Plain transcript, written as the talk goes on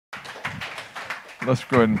Let's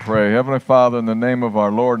go ahead and pray. Heavenly Father, in the name of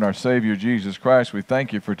our Lord and our Savior, Jesus Christ, we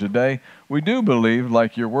thank you for today. We do believe,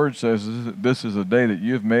 like your word says, this is a day that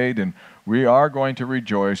you've made, and we are going to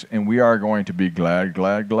rejoice, and we are going to be glad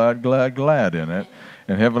in it.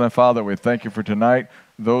 And Heavenly Father, we thank you for tonight.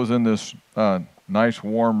 Those in this nice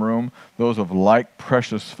warm room, those of like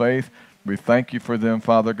precious faith, we thank you for them,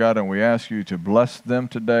 Father God, and we ask you to bless them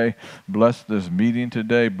today, bless this meeting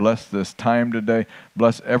today, bless this time today,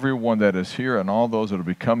 bless everyone that is here and all those that will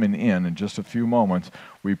be coming in just a few moments.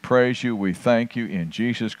 We praise you, we thank you in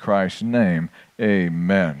Jesus Christ's name.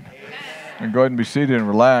 Amen. And go ahead and be seated and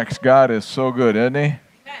relax. God is so good, isn't he?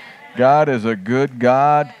 God is a good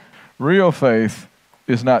God. Real faith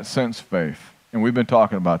is not sense faith, and we've been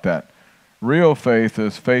talking about that. Real faith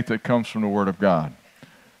is faith that comes from the Word of God.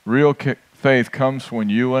 Real faith comes when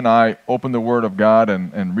you and I open the Word of God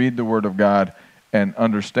and read the Word of God and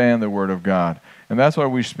understand the Word of God. And that's why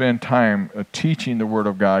we spend time teaching the Word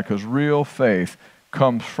of God, because real faith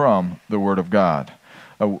comes from the Word of God.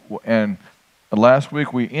 And last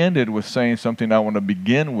week we ended with saying something I want to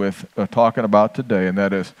begin with talking about today, and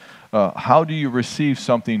that is, how do you receive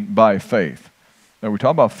something by faith? Now we talk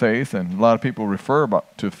about faith, and a lot of people refer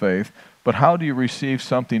to faith, but how do you receive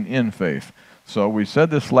something in faith? So we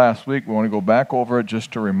said this last week. We want to go back over it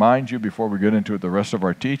just to remind you before we get into it the rest of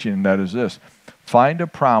our teaching, and that is this. Find a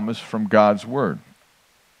promise from God's Word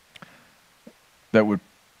that would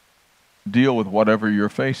deal with whatever you're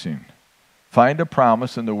facing. Find a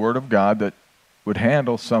promise in the Word of God that would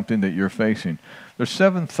handle something that you're facing. There's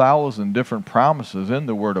 7,000 different promises in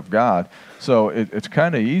the Word of God, so it's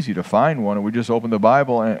kind of easy to find one, and we just open the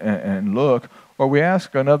Bible and look. Or we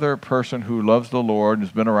ask another person who loves the Lord and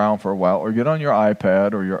has been around for a while, or get on your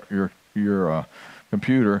iPad or your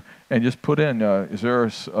computer and just put in, is there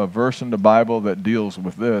a verse in the Bible that deals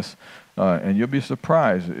with this? And you'll be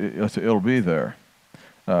surprised. It'll be there.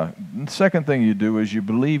 The second thing you do is you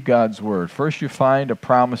believe God's Word. First you find a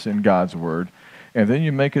promise in God's Word, and then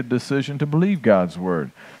you make a decision to believe God's Word.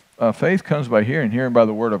 Faith comes by hearing by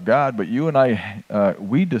the Word of God, but you and I,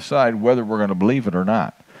 we decide whether we're going to believe it or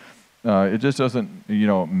not. It just doesn't,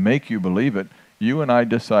 make you believe it. You and I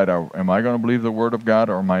decide, am I going to believe the Word of God,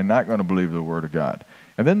 or am I not going to believe the Word of God?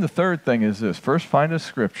 And then the third thing is this. First, find a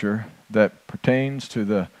scripture that pertains to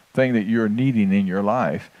the thing that you're needing in your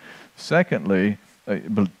life. Secondly,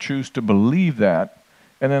 choose to believe that.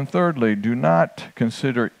 And then thirdly, do not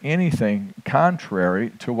consider anything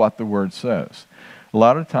contrary to what the Word says. A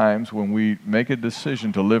lot of times when we make a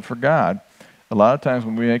decision to live for God, a lot of times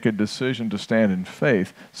when we make a decision to stand in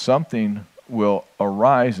faith, something will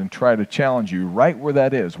arise and try to challenge you right where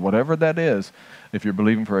that is, whatever that is. If you're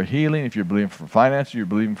believing for a healing, if you're believing for finances, you're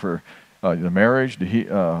believing for the marriage,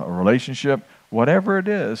 a relationship, whatever it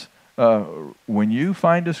is, when you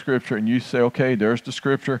find a scripture and you say, okay, there's the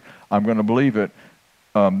scripture, I'm going to believe it,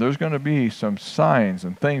 there's going to be some signs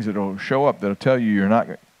and things that will show up that will tell you you're not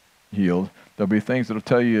healed. There'll be things that will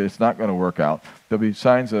tell you it's not going to work out. There'll be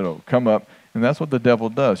signs that will come up. And that's what the devil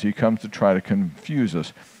does. He comes to try to confuse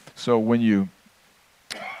us. So when you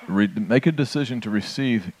make a decision to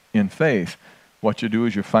receive in faith, what you do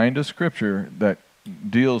is you find a scripture that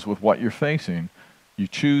deals with what you're facing. You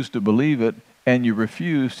choose to believe it, and you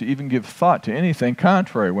refuse to even give thought to anything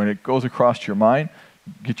contrary. When it goes across your mind,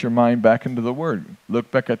 get your mind back into the Word.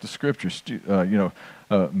 Look back at the scriptures.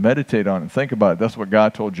 Meditate on it. Think about it. That's what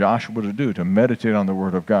God told Joshua to do, to meditate on the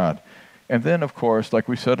Word of God. And then, of course, like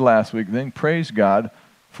we said last week, then praise God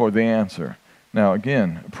for the answer. Now,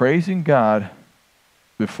 again, praising God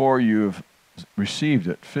before you've received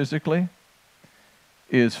it physically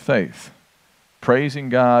is faith. Praising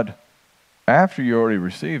God after you already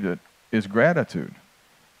received it is gratitude.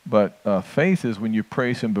 But faith is when you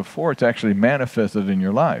praise Him before it's actually manifested in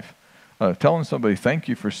your life. Telling somebody thank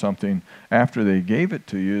you for something after they gave it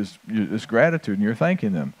to you is gratitude, and you're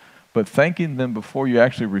thanking them. But thanking them before you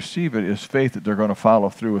actually receive it is faith that they're going to follow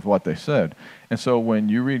through with what they said. And so when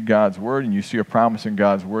you read God's Word and you see a promise in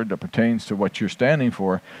God's Word that pertains to what you're standing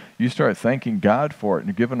for, you start thanking God for it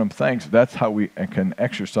and giving Him thanks. That's how we can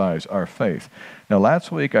exercise our faith. Now, last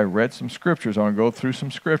week I read some scriptures. I want to go through some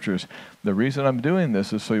scriptures. The reason I'm doing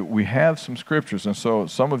this is so we have some scriptures. And so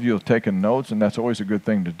some of you have taken notes, and that's always a good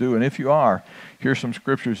thing to do. And if you are, here's some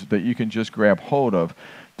scriptures that you can just grab hold of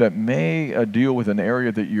that may deal with an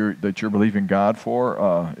area that you're believing God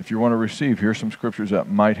for. If you want to receive, here's some scriptures that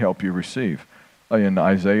might help you receive. In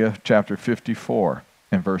Isaiah chapter 54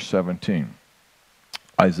 and verse 17.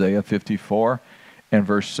 Isaiah 54 and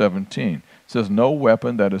verse 17. It says, "No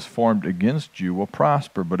weapon that is formed against you will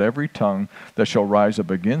prosper, but every tongue that shall rise up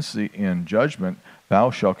against thee in judgment thou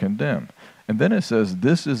shalt condemn." And then it says,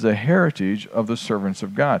 this is the heritage of the servants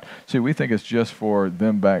of God. See, we think it's just for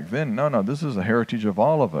them back then. No, this is the heritage of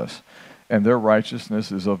all of us. And their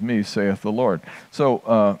righteousness is of me, saith the Lord.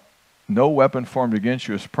 So no weapon formed against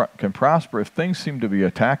you can prosper. If things seem to be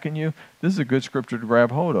attacking you, this is a good scripture to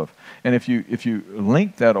grab hold of. And if you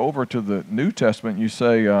link that over to the New Testament, you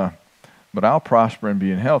say, but I'll prosper and be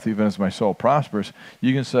in health, even as my soul prospers.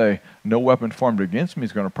 You can say, no weapon formed against me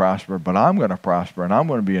is going to prosper, but I'm going to prosper, and I'm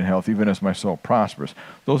going to be in health, even as my soul prospers.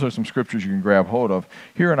 Those are some scriptures you can grab hold of.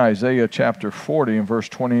 Here in Isaiah chapter 40 and verse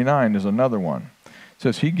 29 is another one. It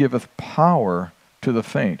says, he giveth power to the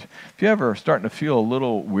faint. If you ever starting to feel a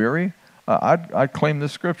little weary, I'd claim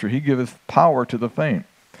this scripture. He giveth power to the faint.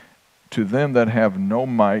 To them that have no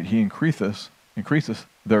might, he increaseth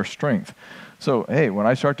their strength. So, hey, when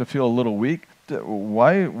I start to feel a little weak,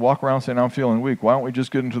 why walk around saying I'm feeling weak? Why don't we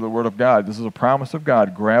just get into the Word of God? This is a promise of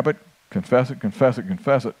God. Grab it, confess it, confess it,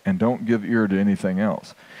 confess it, and don't give ear to anything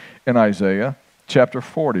else. In Isaiah chapter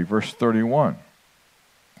 40, verse 31,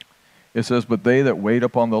 it says, but they that wait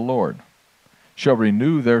upon the Lord shall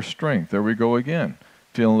renew their strength. There we go again.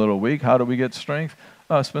 Feeling a little weak, how do we get strength?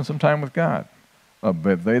 Spend some time with God.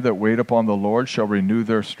 But they that wait upon the Lord shall renew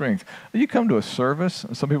their strength. You come to a service,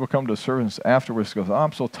 and some people come to a service afterwards and go,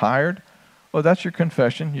 I'm so tired. Well, that's your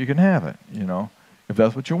confession. You can have it, if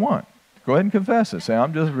that's what you want. Go ahead and confess it. Say,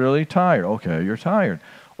 I'm just really tired. Okay, you're tired.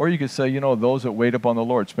 Or you could say, those that wait upon the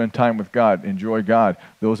Lord, spend time with God, enjoy God.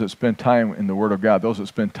 Those that spend time in the Word of God, those that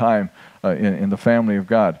spend time in the family of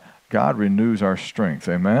God. God renews our strength.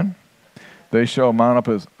 Amen? They shall mount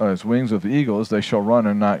up as wings of eagles. They shall run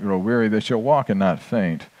and not grow weary. They shall walk and not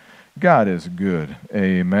faint. God is good.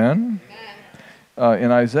 Amen?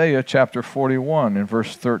 In Isaiah chapter 41 and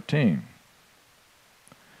verse 13.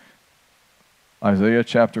 Isaiah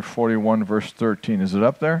chapter 41 verse 13. Is it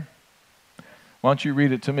up there? Why don't you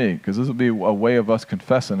read it to me? Because this will be a way of us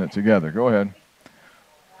confessing it together. Go ahead.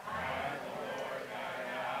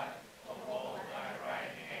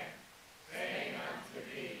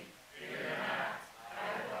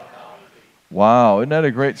 Wow, isn't that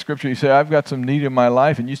a great scripture? You say, I've got some need in my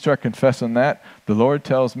life, and you start confessing that. The Lord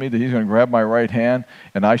tells me that he's going to grab my right hand,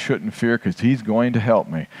 and I shouldn't fear because he's going to help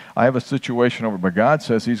me. I have a situation over, but God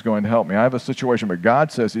says he's going to help me. I have a situation, but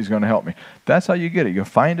God says he's going to help me. That's how you get it. You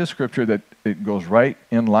find a scripture that it goes right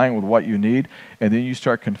in line with what you need, and then you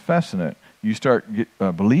start confessing it. You start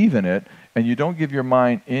believing it, and you don't give your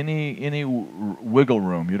mind any wiggle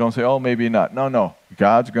room. You don't say, oh, maybe not. No,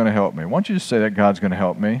 God's going to help me. Why don't you just say that God's going to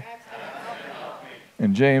help me?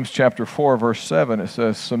 In James chapter 4, verse 7, it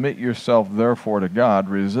says, submit yourself therefore to God,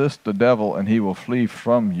 resist the devil, and he will flee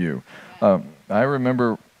from you. I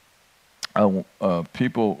remember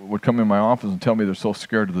people would come in my office and tell me they're so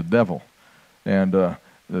scared of the devil. And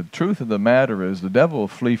the truth of the matter is the devil will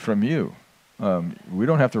flee from you. We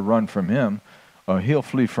don't have to run from him. He'll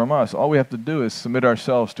flee from us. All we have to do is submit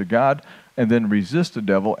ourselves to God and then resist the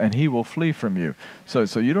devil, and he will flee from you. So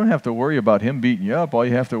you don't have to worry about him beating you up. All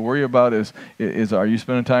you have to worry about is are you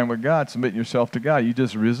spending time with God, submitting yourself to God. You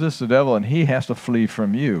just resist the devil, and he has to flee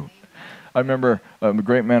from you. I remember a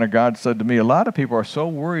great man of God said to me, a lot of people are so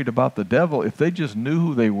worried about the devil. If they just knew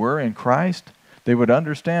who they were in Christ, they would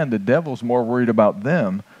understand the devil's more worried about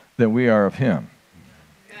them than we are of him.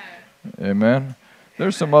 Amen?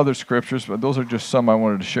 There's some other scriptures, but those are just some I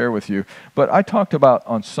wanted to share with you. But I talked about,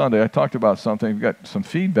 on Sunday, something, we got some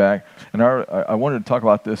feedback, and I wanted to talk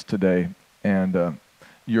about this today, and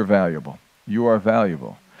you're valuable. You are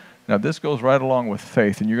valuable. Now, this goes right along with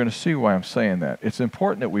faith, and you're going to see why I'm saying that. It's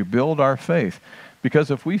important that we build our faith, because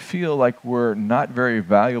if we feel like we're not very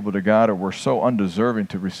valuable to God or we're so undeserving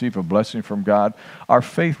to receive a blessing from God, our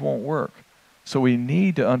faith won't work. So we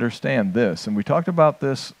need to understand this, and we talked about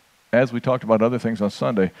this as we talked about other things on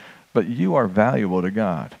Sunday, but you are valuable to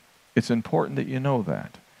God. It's important that you know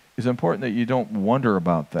that. It's important that you don't wonder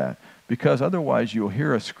about that, because otherwise you'll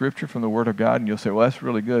hear a scripture from the Word of God and you'll say, well, that's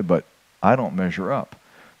really good, but I don't measure up.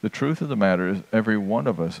 The truth of the matter is every one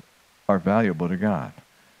of us are valuable to God.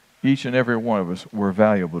 Each and every one of us, we're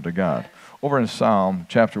valuable to God. Over in Psalm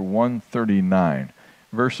chapter 139,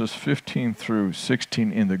 verses 15 through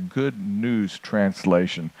 16 in the Good News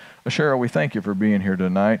translation. Cheryl, we thank you for being here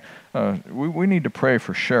tonight. We need to pray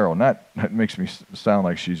for Cheryl. That makes me sound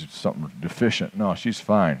like she's something deficient. No, she's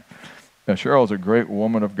fine. Cheryl is a great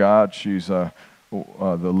woman of God. She's the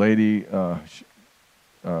lady,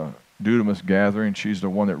 Dudamus Gathering. She's the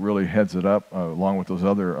one that really heads it up, along with those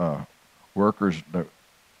other workers that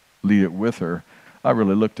lead it with her. I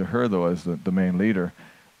really look to her, though, as the main leader.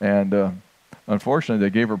 And unfortunately,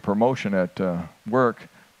 they gave her promotion at work.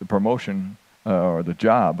 The promotion, or the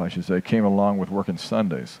job, I should say, came along with working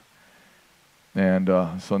Sundays. And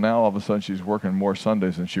so now all of a sudden she's working more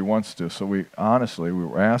Sundays than she wants to. So we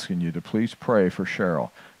were asking you to please pray for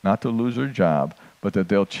Cheryl, not to lose her job, but that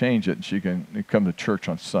they'll change it and she can come to church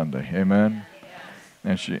on Sunday. Amen.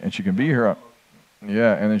 And she can be here.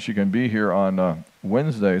 Yeah, and then she can be here on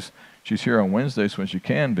Wednesdays. She's here on Wednesdays when she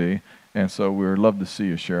can be. And so we'd love to see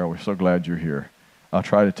you, Cheryl. We're so glad you're here. I'll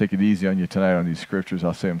try to take it easy on you tonight on these scriptures.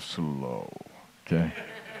 I'll say them slow. Okay.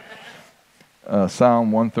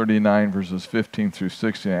 Psalm 139 verses 15 through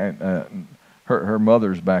 16. Her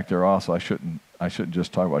mother's back there also. I shouldn't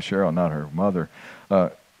just talk about Cheryl, not her mother.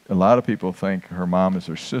 A lot of people think her mom is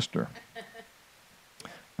her sister,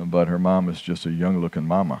 but her mom is just a young-looking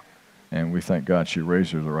mama, and we thank God she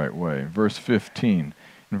raised her the right way. Verse 15.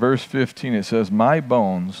 In verse 15 it says, "My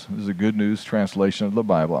bones," this is a Good News translation of the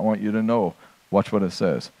Bible. I want you to know, watch what it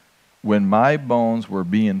says. "When my bones were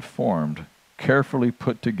being formed, carefully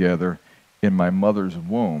put together in my mother's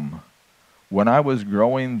womb, when I was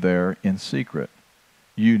growing there in secret,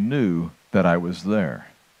 you knew that I was there.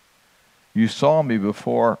 You saw me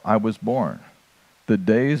before I was born. The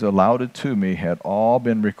days allotted to me had all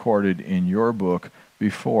been recorded in your book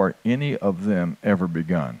before any of them ever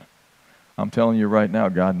begun." I'm telling you right now,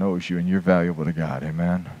 God knows you and you're valuable to God.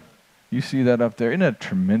 Amen. You see that up there? Isn't that a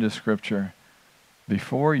tremendous scripture?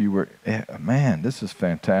 Before you were, man, this is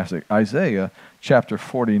fantastic. Isaiah chapter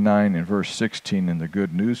 49 and verse 16 in the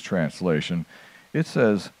Good News translation, it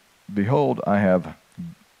says, "Behold, I've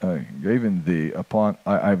graven thee upon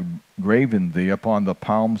the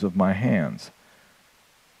palms of my hands.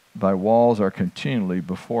 Thy walls are continually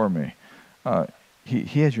before me."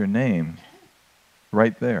 He has your name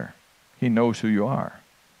right there. He knows who you are.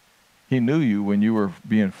 He knew you when you were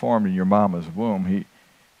being formed in your mama's womb.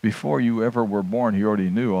 Before you ever were born, he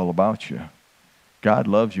already knew all about you. God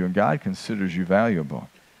loves you, and God considers you valuable.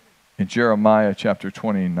 In Jeremiah chapter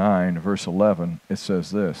 29, verse 11, it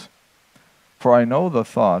says this, "For I know the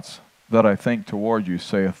thoughts that I think toward you,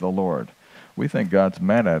 saith the Lord." We think God's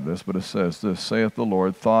mad at us, but it says this, "Saith the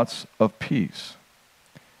Lord, thoughts of peace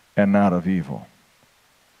and not of evil,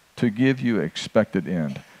 to give you expected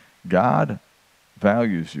end." God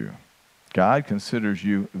values you. God considers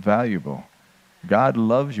you valuable. God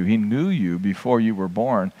loves you. He knew you before you were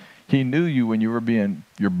born. He knew you when your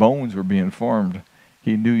bones were being formed.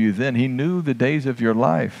 He knew you then. He knew the days of your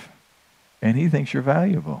life. And he thinks you're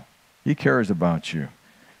valuable. He cares about you.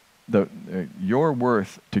 Your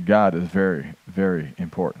worth to God is very, very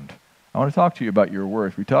important. I want to talk to you about your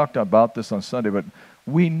worth. We talked about this on Sunday, but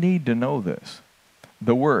we need to know this.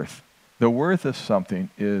 The worth. The worth of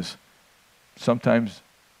something is sometimes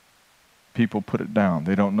people put it down.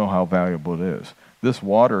 They don't know how valuable it is. This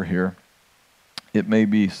water here, it may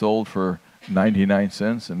be sold for 99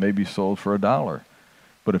 cents and may be sold for $1.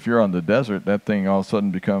 But if you're on the desert, that thing all of a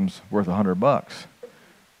sudden becomes worth $100.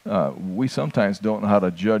 We sometimes don't know how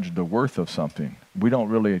to judge the worth of something. We don't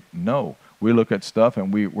really know. We look at stuff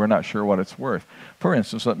and we're not sure what it's worth. For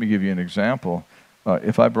instance, let me give you an example.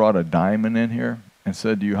 If I brought a diamond in here and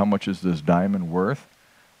said to you, "How much is this diamond worth?"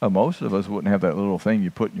 Most of us wouldn't have that little thing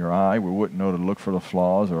you put in your eye. We wouldn't know to look for the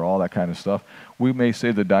flaws or all that kind of stuff. We may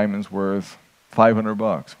say the diamond's worth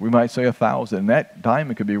 $500. We might say $1,000. And that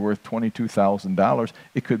diamond could be worth $22,000.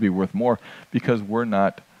 It could be worth more because we're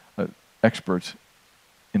not experts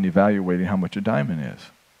in evaluating how much a diamond is.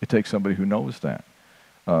 It takes somebody who knows that.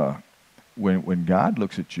 When God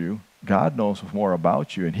looks at you, God knows more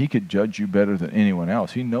about you, and he could judge you better than anyone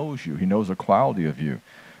else. He knows you. He knows the quality of you.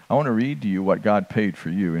 I want to read to you what God paid for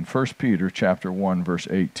you. In 1 Peter chapter 1, verse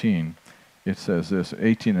 18, it says this,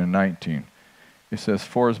 18 and 19. It says,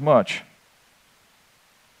 For as much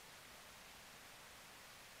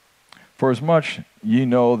ye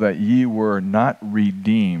know that ye were not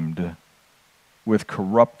redeemed with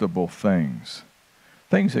corruptible things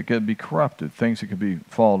that can be corrupted, things that can be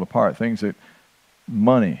fallen apart, things that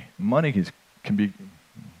money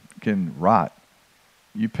can rot.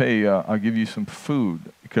 You pay, I'll give you some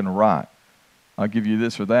food, it can rot. I'll give you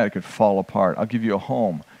this or that, it could fall apart. I'll give you a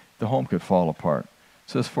home, the home could fall apart.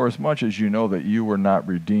 It says, for as much as you know that you were not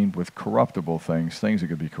redeemed with corruptible things that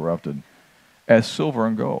could be corrupted, as silver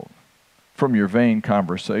and gold, from your vain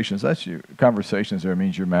conversations. That's your conversations there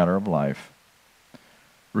means your matter of life,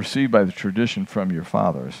 received by the tradition from your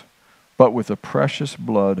fathers, but with the precious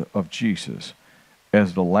blood of Jesus,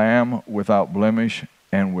 as the Lamb without blemish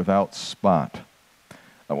and without spot.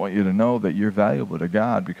 I want you to know that you're valuable to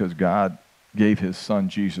God because God gave his Son,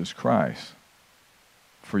 Jesus Christ,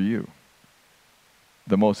 for you.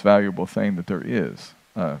 The most valuable thing that there is.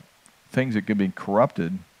 Things that can be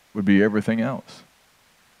corrupted would be everything else.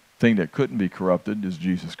 Thing that couldn't be corrupted is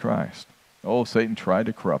Jesus Christ. Oh, Satan tried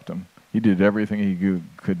to corrupt him. He did everything he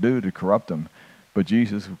could do to corrupt them, but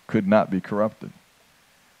Jesus could not be corrupted.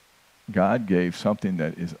 God gave something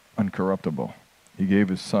that is uncorruptible. He gave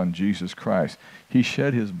his son, Jesus Christ. He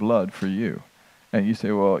shed his blood for you. And you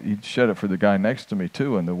say, well, he shed it for the guy next to me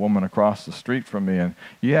too, and the woman across the street from me. And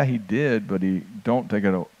yeah, he did, but don't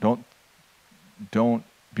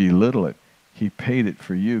belittle it. He paid it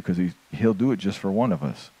for you because he'll do it just for one of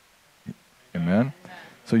us. Amen?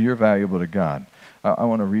 So you're valuable to God. I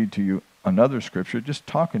want to read to you another scripture, just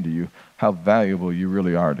talking to you how valuable you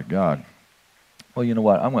really are to God. Well, you know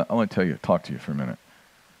what? I want to talk to you for a minute.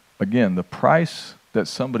 Again, the price that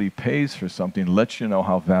somebody pays for something lets you know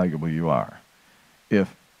how valuable you are.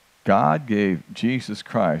 If God gave Jesus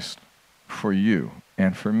Christ for you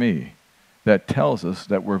and for me, that tells us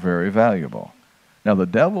that we're very valuable. Now, the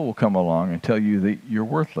devil will come along and tell you that you're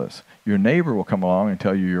worthless. Your neighbor will come along and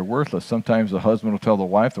tell you you're worthless. Sometimes the husband will tell the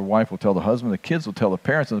wife will tell the husband, the kids will tell the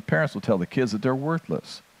parents, and the parents will tell the kids that they're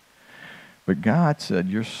worthless. But God said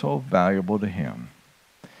you're so valuable to him.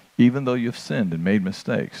 Even though you've sinned and made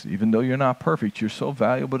mistakes, even though you're not perfect, you're so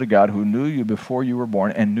valuable to God, who knew you before you were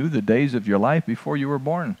born and knew the days of your life before you were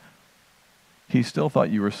born. He still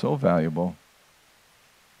thought you were so valuable.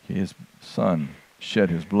 His son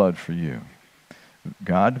shed his blood for you.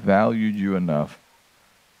 God valued you enough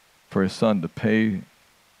for his son to pay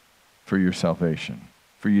for your salvation,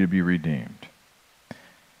 for you to be redeemed.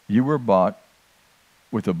 You were bought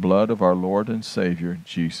with the blood of our Lord and Savior,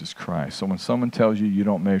 Jesus Christ. So when someone tells you you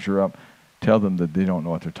don't measure up, tell them that they don't know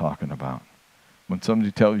what they're talking about. When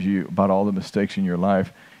somebody tells you about all the mistakes in your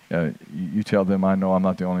life, you tell them, I know I'm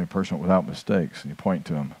not the only person without mistakes. And you point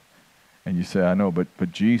to them. And you say, I know,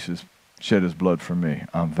 but Jesus shed his blood for me.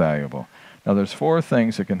 I'm valuable. Now there's 4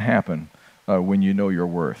 things that can happen when you know your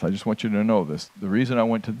worth. I just want you to know this. The reason I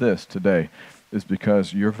went to this today is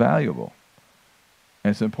because you're valuable. And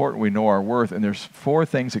it's important we know our worth. And there's 4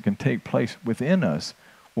 things that can take place within us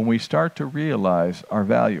when we start to realize our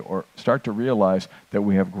value or start to realize that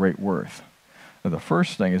we have great worth. Now, the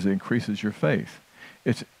first thing is it increases your faith.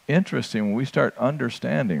 It's interesting when we start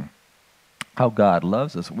understanding how God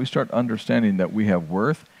loves us, when we start understanding that we have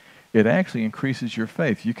worth, it actually increases your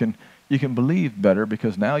faith. You can believe better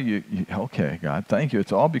because now okay, God, thank you.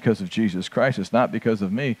 It's all because of Jesus Christ. It's not because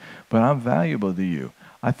of me, but I'm valuable to you.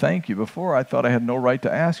 I thank you. Before I thought I had no right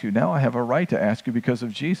to ask you. Now I have a right to ask you because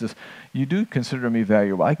of Jesus. You do consider me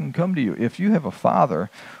valuable. I can come to you. If you have a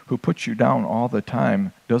father who puts you down all the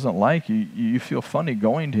time, doesn't like you, you feel funny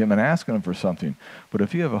going to him and asking him for something. But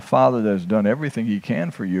if you have a father that has done everything he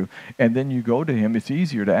can for you, and then you go to him, it's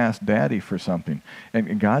easier to ask Daddy for something.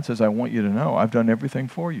 And God says, I want you to know I've done everything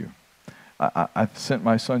for you. I've sent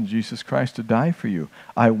my son, Jesus Christ, to die for you.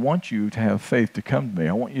 I want you to have faith to come to me.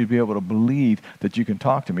 I want you to be able to believe that you can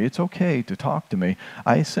talk to me. It's okay to talk to me.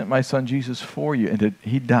 I sent my son, Jesus, for you, and that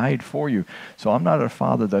he died for you. So I'm not a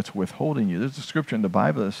father that's withholding you. There's a scripture in the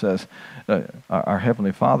Bible that says, our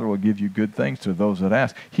Heavenly Father will give you good things to those that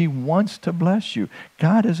ask. He wants to bless you.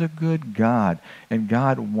 God is a good God, and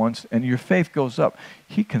God wants, and your faith goes up.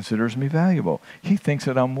 He considers me valuable. He thinks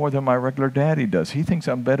that I'm more than my regular daddy does. He thinks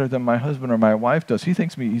I'm better than my husband or my wife does. He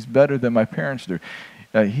thinks he's better than my parents do.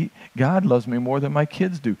 God loves me more than my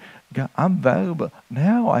kids do. God, I'm valuable.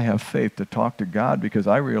 Now I have faith to talk to God because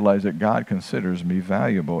I realize that God considers me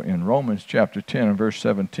valuable. In Romans chapter 10 and verse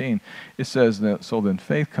 17, it says that, so then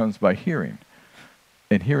faith comes by hearing,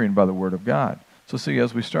 and hearing by the word of God. So see,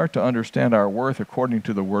 as we start to understand our worth according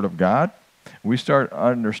to the word of God, we start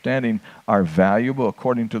understanding our value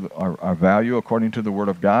according to the word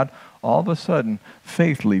of God, all of a sudden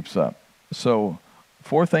faith leaps up. So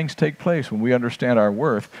 4 things take place when we understand our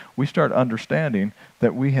worth. We start understanding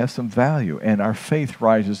that we have some value, and our faith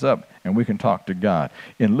rises up, and we can talk to God.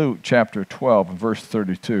 In Luke chapter 12, verse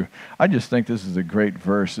 32, I just think this is a great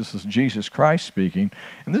verse. This is Jesus Christ speaking,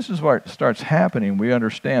 and this is where it starts happening. We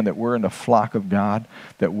understand that we're in the flock of God,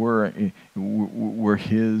 that we're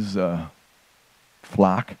his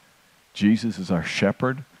flock. Jesus is our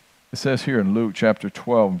shepherd. It says here in Luke chapter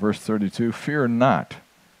 12, verse 32, fear not.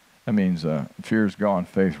 That means fear is gone,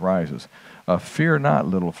 faith rises. Fear not,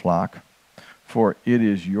 little flock, for it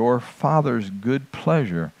is your Father's good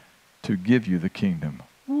pleasure to give you the kingdom.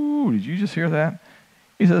 Ooh, did you just hear that?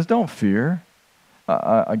 He says, don't fear.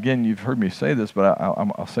 Again, you've heard me say this, but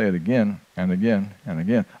I'll say it again and again and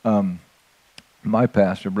again. My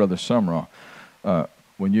pastor, Brother Summerall,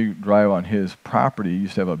 when you drive on his property, he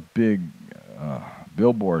used to have a big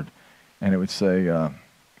billboard, and it would say,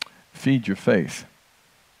 feed your faith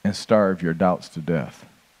and starve your doubts to death.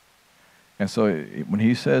 And so when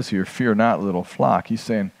he says here, fear not, little flock, he's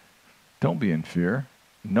saying, don't be in fear.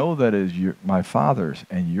 know that it is my Father's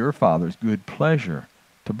and your Father's good pleasure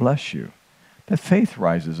to bless you. That faith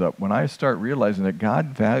rises up when I start realizing that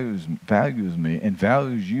God values me and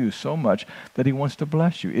values you so much that he wants to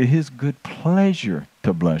bless you. It is his good pleasure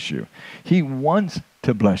to bless you. He wants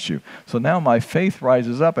to bless you. So now my faith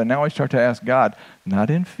rises up, and now I start to ask God, not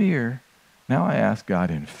in fear. Now I ask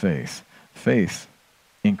God in faith. Faith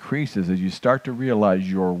increases as you start to realize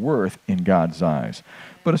your worth in God's eyes.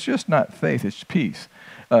 But it's just not faith, it's peace.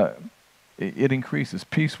 It increases.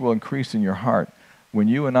 Peace will increase in your heart. When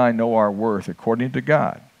you and I know our worth according to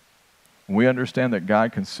God, we understand that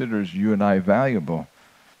God considers you and I valuable,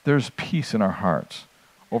 there's peace in our hearts.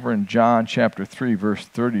 Over in John chapter 3, verse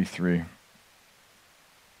 33.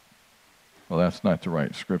 Well, that's not the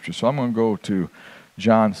right scripture. So I'm going to go to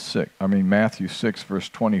Matthew 6, verse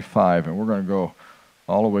 25, and we're going to go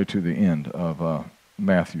all the way to the end of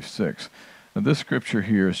Matthew 6. Now, this scripture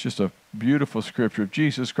here is just a beautiful scripture of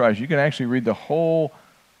Jesus Christ. You can actually read the whole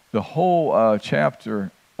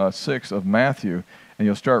chapter 6 of Matthew, and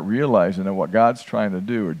you'll start realizing that what God's trying to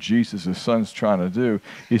do, or Jesus, his son's trying to do,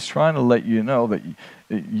 he's trying to let you know that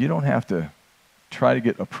you don't have to try to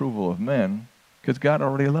get approval of men, because God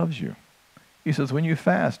already loves you. He says, when you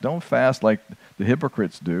fast, don't fast like the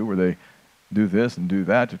hypocrites do, where they do this and do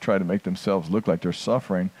that to try to make themselves look like they're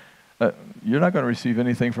suffering. You're not going to receive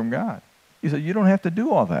anything from God. He said, you don't have to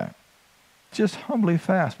do all that. Just humbly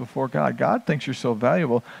fast before God. God thinks you're so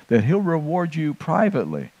valuable that he'll reward you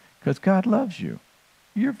privately because God loves you.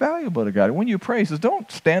 You're valuable to God. When you pray, he says,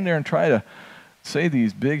 don't stand there and try to say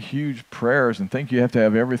these big, huge prayers and think you have to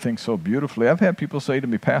have everything so beautifully. I've had people say to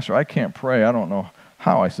me, Pastor, I can't pray. I don't know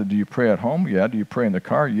how. I said, do you pray at home? Yeah. Do you pray in the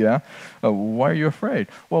car? Yeah. Why are you afraid?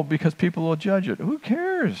 Well, because people will judge it. Who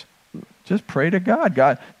cares? Just pray to God.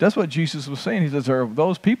 God, that's what Jesus was saying. He says, there are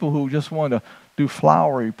those people who just want to do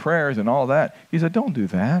flowery prayers and all that. He said, don't do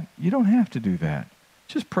that. You don't have to do that.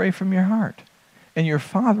 Just pray from your heart, and your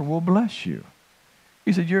Father will bless you.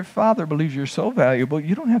 He said, your Father believes you're so valuable,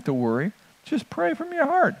 you don't have to worry. Just pray from your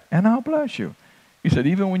heart, and I'll bless you. He said,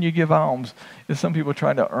 even when you give alms, some people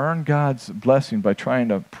try to earn God's blessing by trying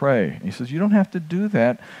to pray. He says, you don't have to do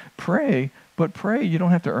that. Pray, but pray. You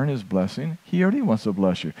don't have to earn his blessing. He already wants to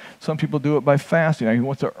bless you. Some people do it by fasting. He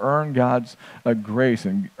wants to earn God's grace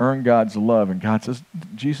and earn God's love. And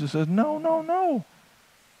Jesus says, no.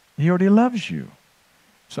 He already loves you.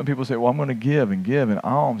 Some people say, well, I'm going to give and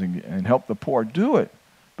alms and help the poor. Do it.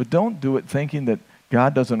 But don't do it thinking that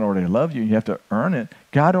God doesn't already love you. You have to earn it.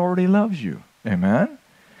 God already loves you. Amen?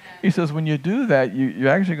 He says when you do that,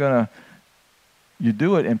 you're actually going to, you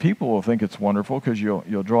do it and people will think it's wonderful because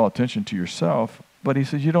you'll draw attention to yourself. But he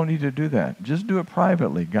says you don't need to do that. Just do it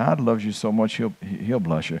privately. God loves you so much, he'll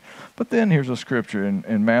bless you. But then here's a scripture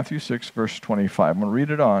in Matthew 6, verse 25. I'm going to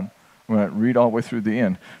read it on. I'm going to read all the way through the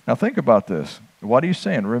end. Now think about this. What he's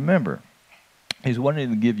saying, remember, he's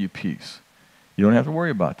wanting to give you peace. You don't have to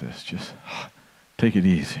worry about this. Just take it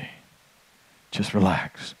easy. Just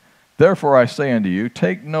relax. Therefore I say unto you,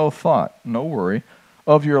 take no thought, no worry,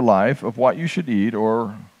 of your life, of what you should eat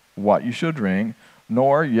or what you should drink,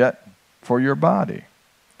 nor yet for your body,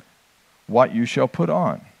 what you shall put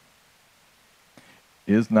on.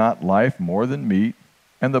 Is not life more than meat,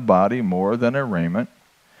 and the body more than a raiment?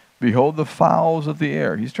 Behold the fowls of the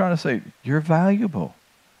air. He's trying to say, you're valuable.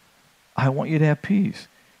 I want you to have peace.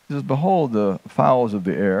 He says, behold the fowls of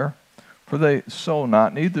the air, for they sow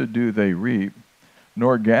not, neither do they reap,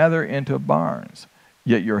 nor gather into barns,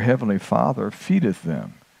 yet your heavenly Father feedeth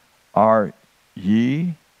them. Are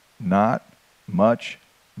ye not much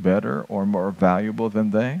better or more valuable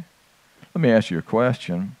than they? Let me ask you a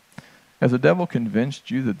question. Has the devil convinced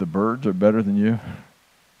you that the birds are better than you?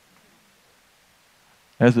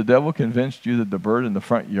 Has the devil convinced you that the bird in the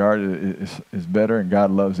front yard is better and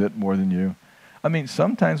God loves it more than you? I mean,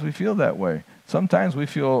 sometimes we feel that way. Sometimes we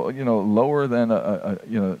feel, lower than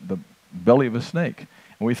the belly of a snake.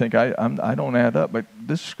 And we think, I don't add up. But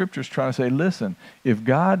this scripture is trying to say, listen, if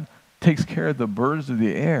God takes care of the birds of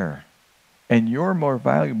the air and you're more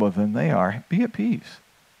valuable than they are, be at peace.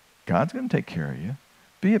 God's going to take care of you.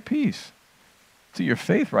 Be at peace. See, your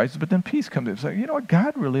faith rises, but then peace comes in. It's like, you know what?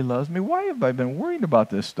 God really loves me. Why have I been worried about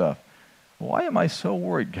this stuff? Why am I so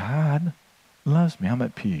worried? God loves me. I'm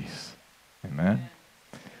at peace. Amen?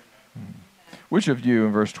 Which of you,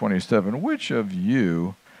 in verse 27, which of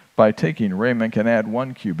you, by taking raiment, can add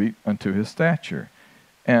 1 cubit unto his stature?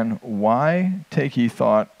 And why take ye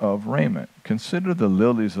thought of raiment? Consider the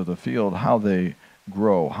lilies of the field, how they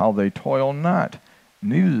grow, how they toil not,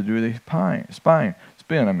 neither do they spin.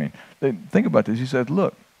 Think about this. He said,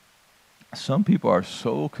 look, some people are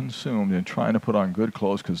so consumed in trying to put on good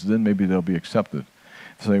clothes because then maybe they'll be accepted.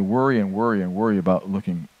 So they worry and worry and worry about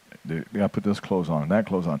looking, they got to put this clothes on and that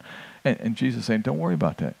clothes on. And Jesus is saying, don't worry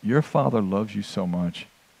about that. Your Father loves you so much.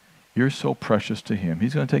 You're so precious to him.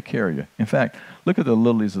 He's going to take care of you. In fact, look at the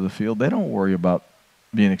lilies of the field. They don't worry about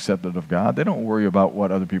being accepted of God. They don't worry about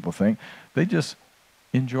what other people think. They just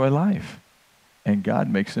enjoy life. And God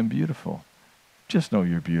makes them beautiful. Just know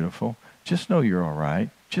you're beautiful. Just know you're all right.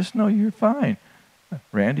 Just know you're fine.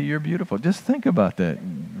 Randy, you're beautiful. Just think about that.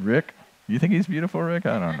 Rick, you think he's beautiful, Rick?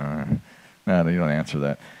 I don't know. No, you don't answer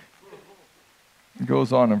that. It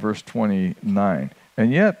goes on in verse 29.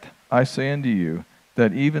 And yet I say unto you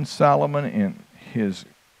that even Solomon in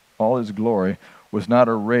all his glory was not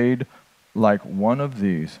arrayed like one of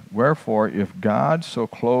these. Wherefore, if God so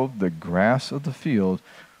clothed the grass of the field,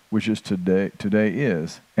 which is today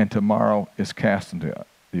is, and tomorrow is cast into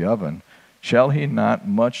the oven, shall he not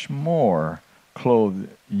much more clothe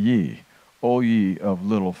ye, O ye of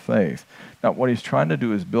little faith? Now, what he's trying to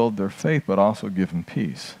do is build their faith, but also give them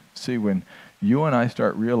peace. See, when you and I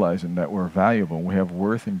start realizing that we're valuable, we have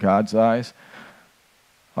worth in God's eyes,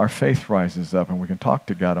 our faith rises up and we can talk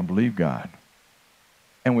to God and believe God.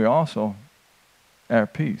 And we also are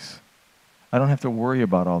at peace. I don't have to worry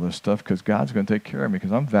about all this stuff because God's going to take care of me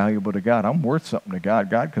because I'm valuable to God. I'm worth something to God.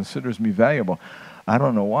 God considers me valuable. I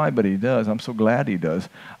don't know why, but he does. I'm so glad he does.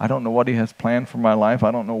 I don't know what he has planned for my life.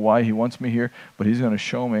 I don't know why he wants me here, but he's going to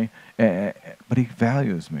show me. But he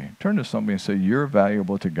values me. Turn to somebody and say, you're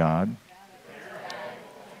valuable to God.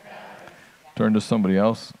 Turn to somebody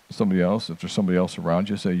else. If there's somebody else around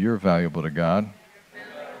you, say, you're valuable to God.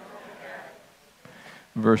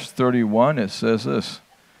 Verse 31, it says this.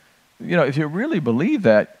 You know, if you really believe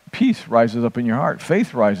that, peace rises up in your heart.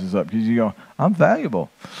 Faith rises up because you go, I'm valuable.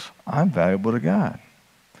 I'm valuable to God.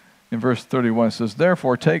 In verse 31, it says,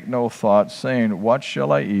 therefore take no thought, saying, what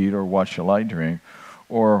shall I eat, or what shall I drink,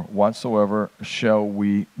 or whatsoever shall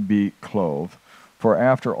we be clothed? For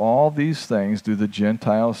after all these things do the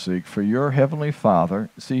Gentiles seek, for your heavenly Father,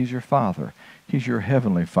 see, he's your Father. He's your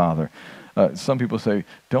heavenly Father. Some people say,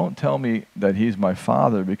 don't tell me that he's my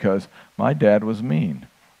father because my dad was mean.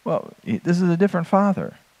 Well, this is a different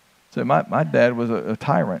father. So my dad was a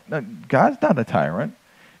tyrant. No, God's not a tyrant.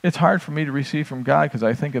 It's hard for me to receive from God because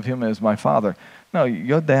I think of him as my father. No,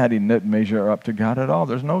 your daddy didn't measure up to God at all.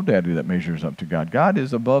 There's no daddy that measures up to God. God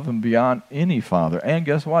is above and beyond any father. And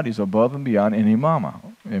guess what? He's above and beyond any mama.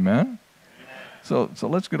 Amen? So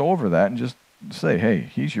let's get over that and just say, hey,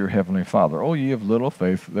 he's your heavenly Father. O ye of little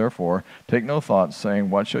faith, therefore, take no thought,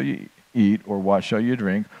 saying, what shall ye eat, or what shall ye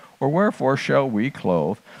drink, or wherefore shall we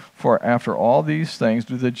clothe? For after all these things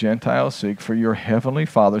do the Gentiles seek, for your heavenly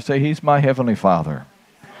Father. Say, he's my heavenly Father.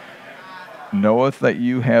 Knoweth that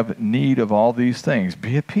you have need of all these things.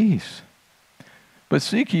 Be at peace. But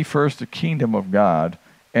seek ye first the kingdom of God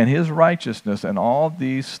and his righteousness, and all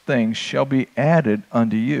these things shall be added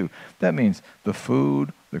unto you. That means the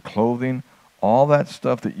food, the clothing, all that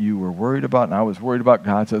stuff that you were worried about and I was worried about.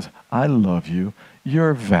 God says, I love you.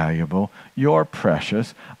 You're valuable. You're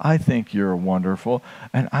precious. I think you're wonderful.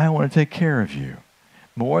 And I want to take care of you.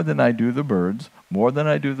 More than I do the birds, more than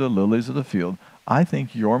I do the lilies of the field. I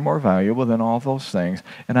think you're more valuable than all those things.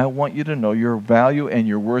 And I want you to know your value and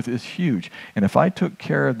your worth is huge. And if I took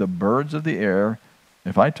care of the birds of the air,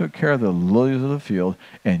 if I took care of the lilies of the field,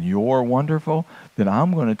 and you're wonderful, then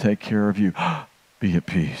I'm going to take care of you. Be at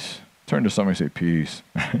peace. Turn to somebody and say, peace.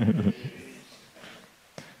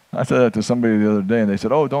 I said that to somebody the other day, and they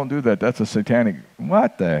said, oh, don't do that. That's a satanic.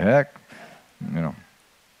 What the heck? You know.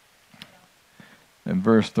 In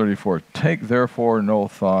verse 34, take therefore no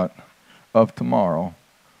thought of tomorrow,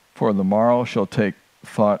 for the morrow shall take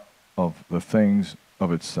thought of the things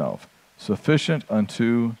of itself. Sufficient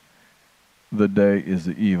unto the day is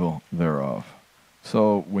the evil thereof.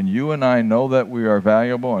 So when you and I know that we are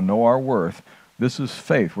valuable and know our worth, this is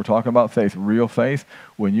faith. We're talking about faith, real faith.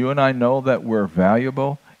 When you and I know that we're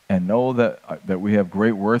valuable and know that we have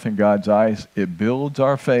great worth in God's eyes, it builds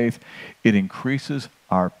our faith, it increases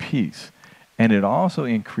our peace, and it also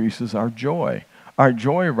increases our joy. Our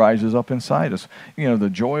joy rises up inside us. You know, the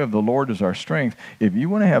joy of the Lord is our strength. If you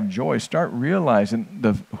want to have joy, start realizing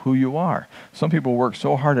who you are. Some people work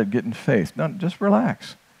so hard at getting faith. No, just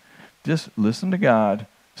relax. Just listen to God,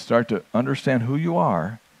 start to understand who you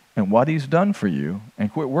are and what he's done for you,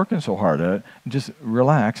 and quit working so hard at it, and just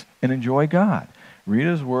relax and enjoy God. Read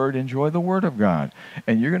his word, enjoy the word of God,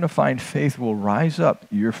 and you're going to find faith will rise up.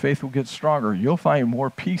 Your faith will get stronger. You'll find more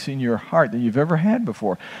peace in your heart than you've ever had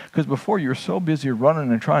before, because before you're so busy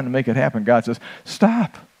running and trying to make it happen. God says,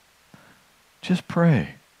 stop. Just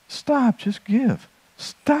pray. Stop. Just give.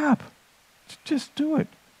 Stop. Just do it.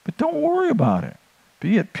 But don't worry about it.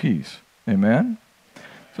 Be at peace. Amen?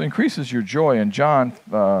 So it increases your joy. In John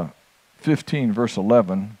 15, verse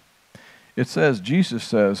 11, it says, Jesus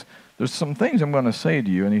says, there's some things I'm going to say to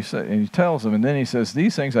you. And he tells them, and then he says,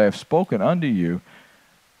 these things I have spoken unto you,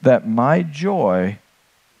 that my joy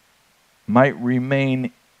might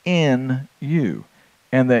remain in you,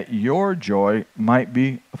 and that your joy might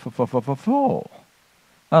be full.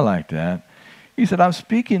 I like that. He said, I'm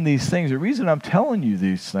speaking these things. The reason I'm telling you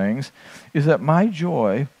these things is that my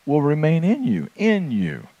joy will remain in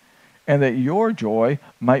you, and that your joy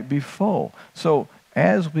might be full. So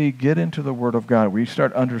as we get into the Word of God, we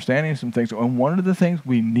start understanding some things. And one of the things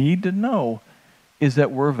we need to know is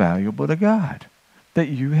that we're valuable to God, that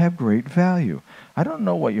you have great value. I don't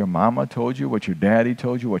know what your mama told you, what your daddy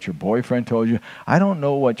told you, what your boyfriend told you. I don't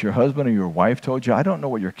know what your husband or your wife told you. I don't know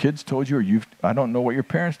what your kids told you, or I don't know what your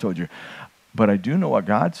parents told you. But I do know what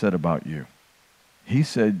God said about you. He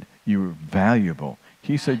said you're valuable.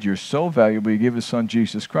 He said you're so valuable, He gave His Son,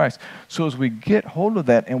 Jesus Christ. So as we get hold of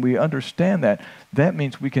that and we understand that, that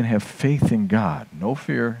means we can have faith in God. No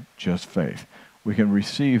fear, just faith. We can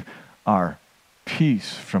receive our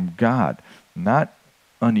peace from God. Not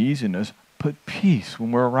uneasiness, but peace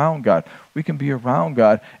when we're around God. We can be around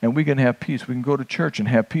God and we can have peace. We can go to church and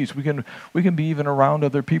have peace. We can be even around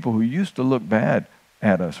other people who used to look bad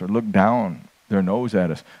at us or look down their nose at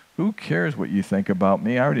us. Who cares what you think about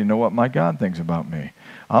me? I already know what my God thinks about me.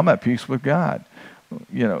 I'm at peace with God.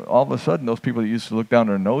 You know, all of a sudden, those people that used to look down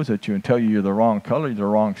their nose at you and tell you you're the wrong color, you're the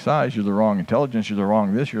wrong size, you're the wrong intelligence, you're the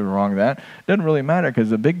wrong this, you're the wrong that, doesn't really matter, because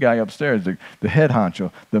the big guy upstairs, the head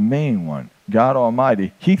honcho, the main one, God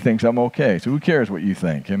Almighty, He thinks I'm okay. So who cares what you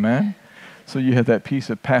think? Amen? So you have that peace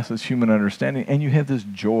that passes human understanding, and you have this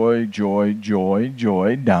joy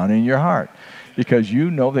down in your heart, because you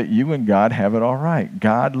know that you and God have it all right.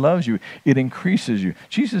 God loves you. It increases you.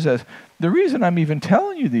 Jesus says, the reason I'm even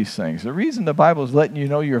telling you these things, the reason the Bible is letting you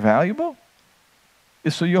know you're valuable,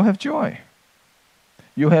 is so you'll have joy.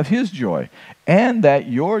 You'll have His joy, and that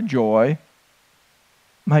your joy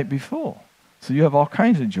might be full. So you have all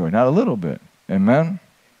kinds of joy, not a little bit. Amen?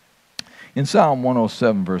 In Psalm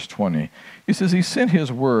 107, verse 20, He says He sent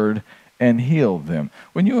His word and healed them.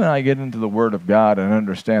 When you and I get into the Word of God and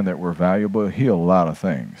understand that we're valuable, He'll heal a lot of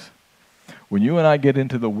things. When you and I get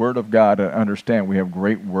into the Word of God and understand we have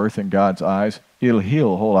great worth in God's eyes, it'll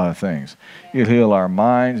heal a whole lot of things. It'll heal our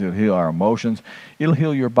minds. It'll heal our emotions. It'll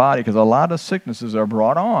heal your body, because a lot of sicknesses are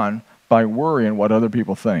brought on by worrying what other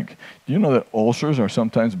people think. Do you know that ulcers are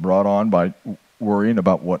sometimes brought on by worrying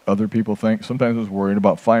about what other people think? Sometimes it's worrying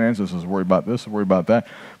about finances, it's worried about this, it's worried about that.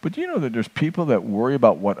 But do you know that there's people that worry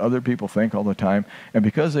about what other people think all the time? And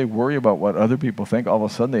because they worry about what other people think, all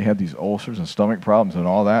of a sudden they have these ulcers and stomach problems and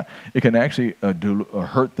all that. It can actually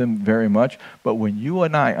hurt them very much. But when you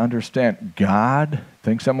and I understand God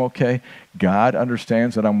thinks I'm okay, God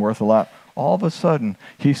understands that I'm worth a lot, all of a sudden,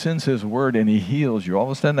 He sends His word and He heals you. All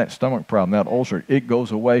of a sudden, that stomach problem, that ulcer, it goes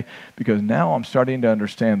away, because now I'm starting to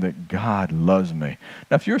understand that God loves me.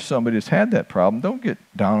 Now, if you're somebody that's had that problem, don't get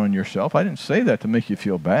down on yourself. I didn't say that to make you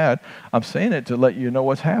feel bad. I'm saying it to let you know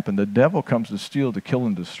what's happened. The devil comes to steal, to kill,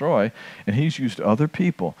 and destroy, and he's used other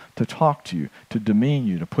people to talk to you, to demean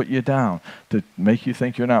you, to put you down, to make you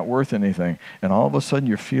think you're not worth anything. And all of a sudden,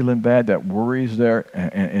 you're feeling bad. That worry's there,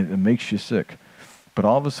 and it makes you sick. But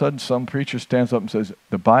all of a sudden, some preacher stands up and says,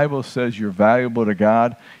 the Bible says you're valuable to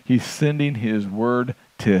God. He's sending His word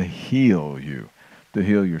to heal you, to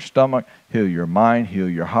heal your stomach, heal your mind, heal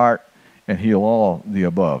your heart, and heal all the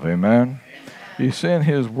above. Amen? He sent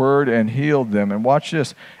His word and healed them. And watch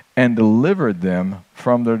this, and delivered them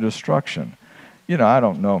from their destruction. You know, I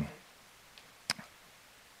don't know.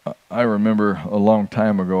 I remember a long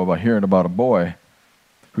time ago about hearing about a boy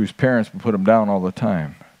whose parents would put him down all the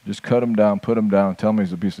time. Just cut him down, put him down, tell him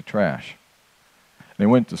he's a piece of trash. They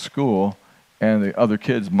went to school, and the other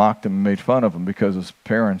kids mocked him and made fun of him because his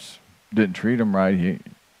parents didn't treat him right.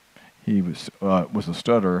 He was a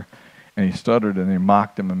stutterer, and he stuttered, and they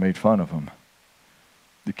mocked him and made fun of him.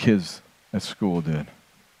 The kids at school did.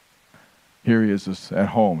 Here he is just at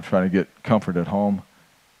home, trying to get comfort at home,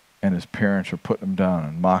 and his parents are putting him down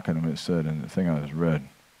and mocking him, it said in the thing I just read.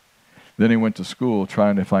 Then he went to school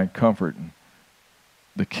trying to find comfort, and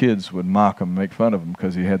the kids would mock him, make fun of him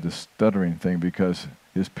because he had this stuttering thing because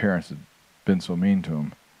his parents had been so mean to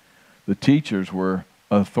him. The teachers were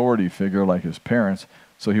an authority figure like his parents,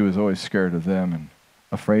 so he was always scared of them and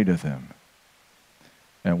afraid of them.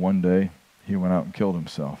 And one day, he went out and killed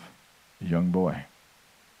himself, a young boy.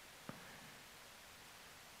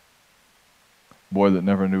 Boy that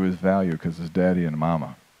never knew his value because his daddy and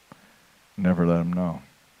mama never let him know.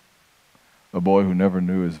 A boy who never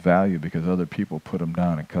knew his value because other people put him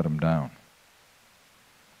down and cut him down.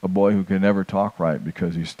 a boy who could never talk right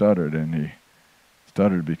because he stuttered, and he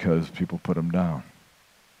stuttered because people put him down.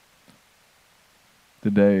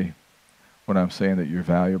 Today, when I'm saying that you're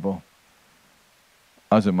valuable,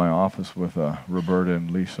 I was in my office with Roberta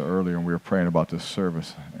and Lisa earlier, and we were praying about this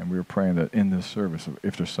service, and we were praying that in this service,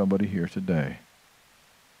 if there's somebody here today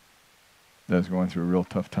that's going through a real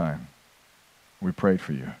tough time, we prayed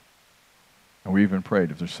for you. And we even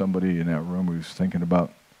prayed if there's somebody in that room who's thinking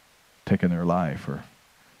about taking their life, or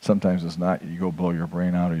sometimes it's not, you go blow your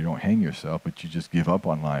brain out, or you don't hang yourself, but you just give up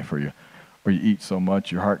on life, or you eat so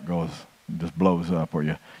much your heart just blows up, or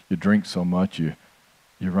you drink so much you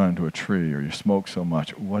run into a tree, or you smoke so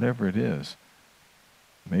much, whatever it is.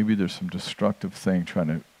 Maybe there's some destructive thing trying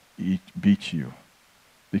to beat you,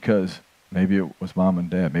 because maybe it was mom and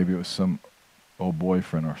dad, maybe it was some old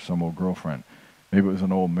boyfriend or some old girlfriend, maybe it was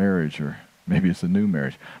an old marriage, or maybe it's a new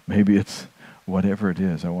marriage, maybe it's whatever it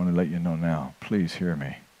is. I want to let you know now, please hear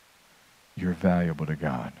me. You're valuable to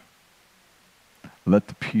God. Let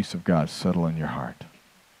the peace of God settle in your heart.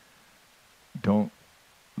 Don't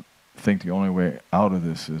think the only way out of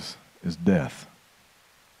this is death,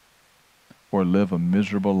 or live a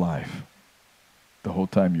miserable life the whole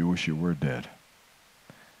time you wish you were dead.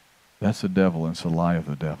 That's the devil, and it's a lie of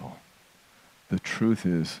the devil. The truth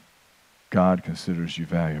is, God considers you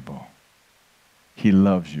valuable. He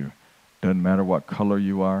loves you. Doesn't matter what color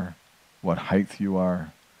you are, what height you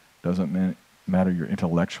are, doesn't matter your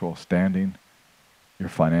intellectual standing, your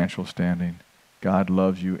financial standing. God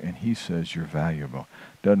loves you, and he says you're valuable.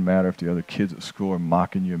 Doesn't matter if the other kids at school are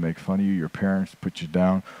mocking you and make fun of you, your parents put you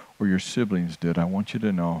down, or your siblings did. I want you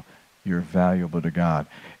to know you're valuable to God.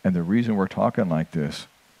 And the reason we're talking like this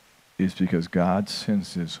is because God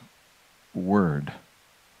sends his word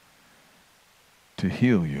to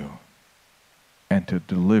heal you and to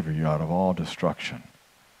deliver you out of all destruction.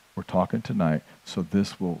 We're talking tonight, so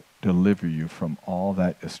this will deliver you from all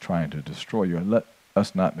that is trying to destroy you. And let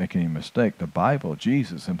us not make any mistake. The Bible,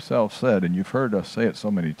 Jesus himself said, and you've heard us say it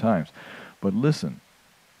so many times, but listen,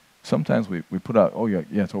 sometimes we put out, oh yeah,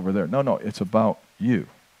 it's over there. No, it's about you.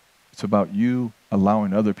 It's about you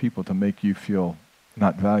allowing other people to make you feel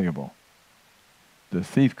not valuable. The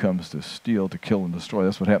thief comes to steal, to kill, and destroy.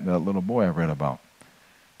 That's what happened to that little boy I read about.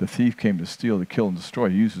 The thief came to steal, to kill, and destroy.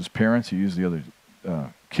 He used his parents. He used the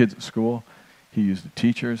other kids at school. He used the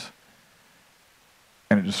teachers.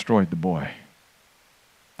 And it destroyed the boy.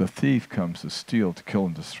 The thief comes to steal, to kill,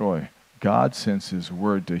 and destroy. God sends his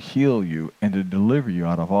word to heal you and to deliver you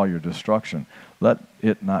out of all your destruction. Let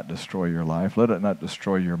it not destroy your life. Let it not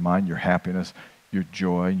destroy your mind, your happiness, your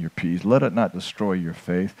joy, and your peace. Let it not destroy your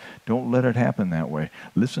faith. Don't let it happen that way.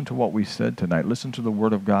 Listen to what we said tonight. Listen to the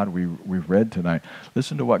word of God we read tonight.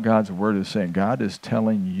 Listen to what God's word is saying. God is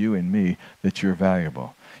telling you and me that you're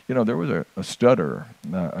valuable. You know, there was a stutterer,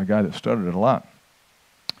 a guy that stuttered a lot.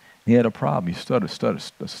 He had a problem. He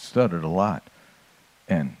stuttered a lot.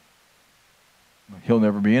 And he'll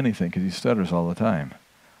never be anything because he stutters all the time.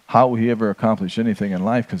 How will he ever accomplish anything in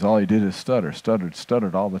life? Because all he did is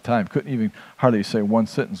stuttered all the time. Couldn't even hardly say one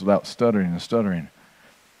sentence without stuttering and stuttering.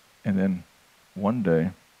 And then one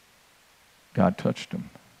day, God touched him.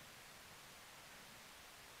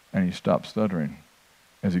 And he stopped stuttering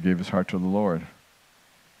as he gave his heart to the Lord.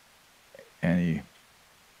 And he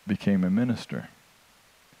became a minister.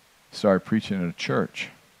 Started preaching at a church.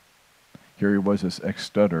 Here he was, this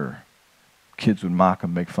ex-stutterer. Kids would mock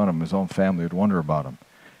him, make fun of him. His own family would wonder about him.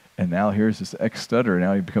 And now here's this ex-stutterer.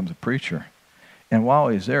 Now he becomes a preacher. And while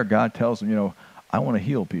he's there, God tells him, I want to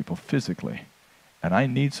heal people physically. And I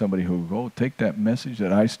need somebody who will go take that message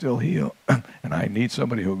that I still heal. And I need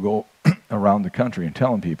somebody who will go around the country and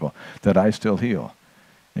telling people that I still heal.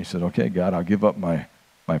 And he said, okay, God, I'll give up my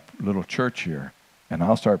little church here. And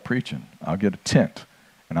I'll start preaching. I'll get a tent.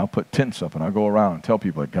 And I'll put tents up. And I'll go around and tell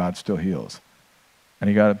people that God still heals. And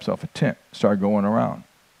he got himself a tent. Started going around.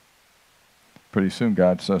 Pretty soon,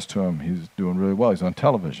 God says to him, he's doing really well. He's on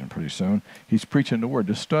television pretty soon. He's preaching the word,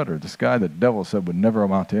 just stutter. This guy that the devil said would never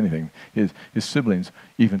amount to anything. His siblings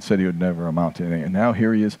even said he would never amount to anything. And now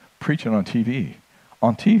here he is preaching on TV.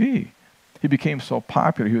 On TV. He became so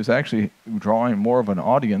popular, he was actually drawing more of an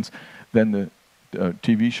audience than the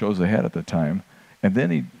TV shows they had at the time. And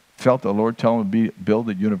then he felt the Lord tell him to build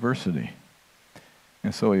a university.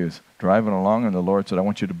 And so he was driving along, and the Lord said, I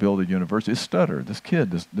want you to build a university. This stutter, this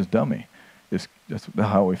kid, this dummy. That's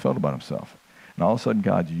how he felt about himself. And all of a sudden,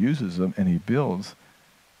 God uses him, and he builds.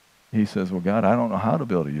 He says, well, God, I don't know how to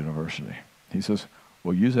build a university. He says,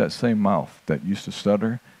 well, use that same mouth that used to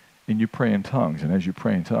stutter, and you pray in tongues. And as you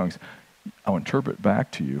pray in tongues, I'll interpret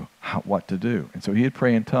back to you what to do. And so he'd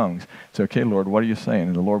pray in tongues. Say, okay, Lord, what are you saying?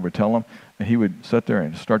 And the Lord would tell him, and he would sit there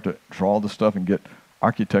and start to draw the stuff and get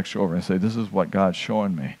architecture over and say, this is what God's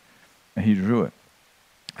showing me. And he drew it.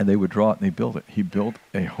 And they would draw it and they built it. He built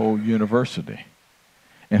a whole university.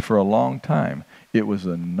 And for a long time, it was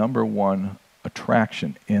the number one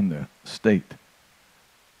attraction in the state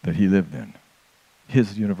that he lived in.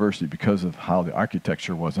 His university, because of how the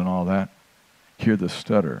architecture was and all that. Hear the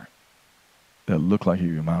stutter that looked like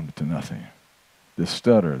he amounted to nothing. The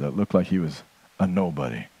stutter that looked like he was a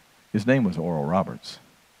nobody. His name was Oral Roberts.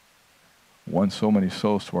 Won so many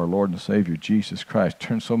souls to our Lord and Savior, Jesus Christ.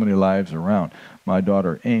 Turned so many lives around. My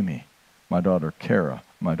daughter Amy, my daughter Kara,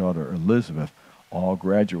 my daughter Elizabeth, all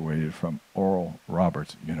graduated from Oral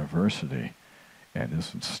Roberts University. And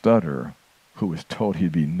this stutterer, who was told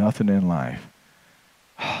he'd be nothing in life.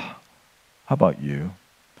 How about you?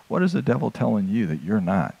 What is the devil telling you that you're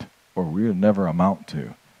not, or will never amount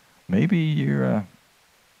to? Maybe you're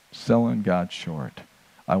selling God short.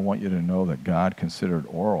 I want you to know that God considered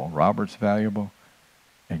Oral Roberts valuable,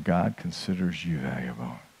 and God considers you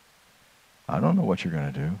valuable. I don't know what you're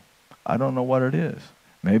going to do. I don't know what it is.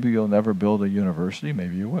 Maybe you'll never build a university.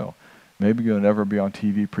 Maybe you will. Maybe you'll never be on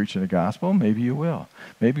TV preaching the gospel. Maybe you will.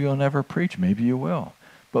 Maybe you'll never preach. Maybe you will.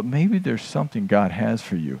 But maybe there's something God has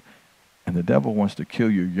for you, and the devil wants to kill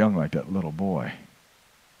you young like that little boy.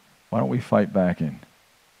 Why don't we fight back and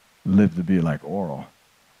live to be like Oral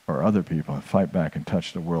or other people and fight back and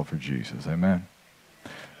touch the world for Jesus? Amen.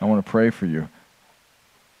 I want to pray for you.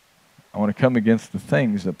 I want to come against the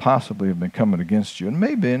things that possibly have been coming against you. And it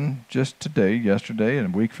may have been just today, yesterday,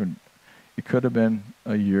 and a week from. It could have been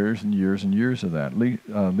years and years and years of that.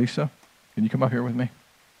 Lisa, can you come up here with me?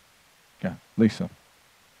 Yeah, Lisa.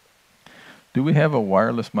 Do we have a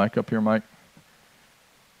wireless mic up here, Mike?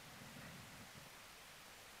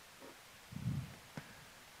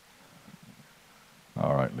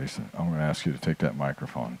 All right, Lisa. I'm going to ask you to take that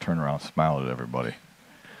microphone. Turn around, smile at everybody.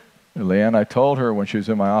 Leanne, I told her when she was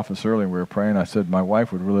in my office earlier and we were praying, I said, my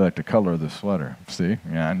wife would really like the color of this sweater. See?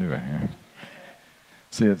 Yeah, I knew it. Yeah.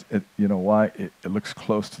 See, you know why? It looks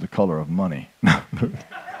close to the color of money.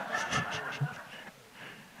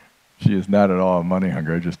 She is not at all money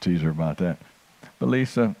hungry. I just tease her about that. But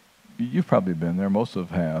Lisa, you've probably been there. Most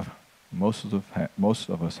of us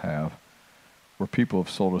have, where people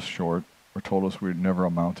have sold us short or told us we'd never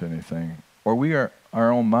amount to anything. Or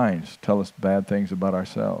our own minds tell us bad things about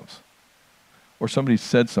ourselves. Or somebody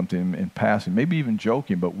said something in passing, maybe even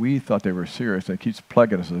joking, but we thought they were serious. And it keeps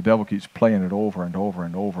plaguing us. The devil keeps playing it over and over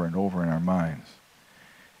and over and over in our minds.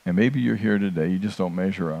 And maybe you're here today, you just don't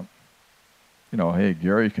measure up. You know, hey,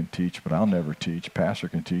 Gary can teach, but I'll never teach. Pastor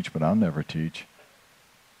can teach, but I'll never teach.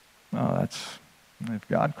 No, if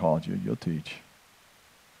God called you, you'll teach.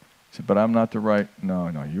 He said, but I'm not the right. No,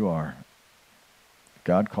 you are. If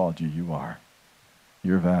God called you, you are.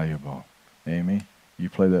 You're valuable. Amy, you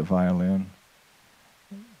play that violin.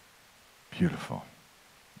 Beautiful.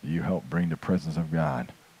 You help bring the presence of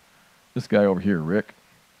God. This guy over here, Rick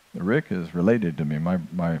is related to me.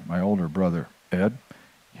 My older brother, Ed,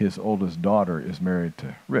 his oldest daughter is married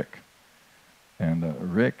to Rick.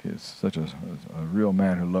 And Rick is such a real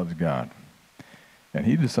man who loves God. And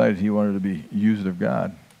he decided he wanted to be used of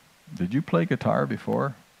God. Did you play guitar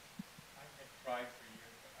before? I had tried for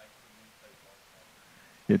years, but I couldn't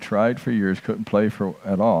play. He tried for years, couldn't play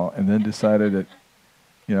at all, and then decided that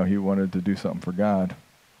he wanted to do something for God,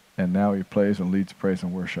 and now he plays and leads praise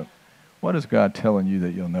and worship. What is God telling you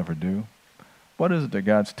that you'll never do? What is it that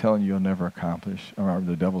God's telling you you'll never accomplish, or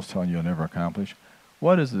the devil's telling you you'll never accomplish?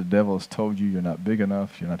 What is it the devil has told you you're not big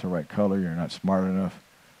enough, you're not the right color, you're not smart enough?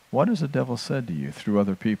 What has the devil said to you through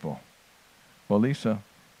other people? Well, Lisa,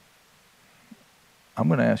 I'm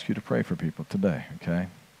going to ask you to pray for people today, okay?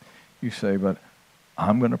 You say, but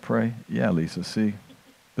I'm going to pray? Yeah, Lisa, see,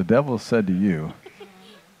 the devil said to you,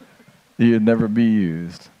 you'd never be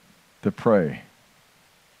used to pray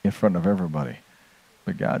in front of everybody.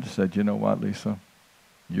 But God said, you know what, Lisa?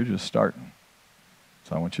 You're just starting.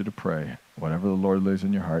 So I want you to pray. Whatever the Lord lays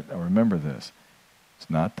in your heart. Now remember this. It's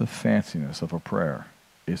not the fanciness of a prayer.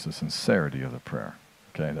 It's the sincerity of the prayer.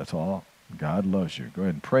 Okay, that's all. God loves you. Go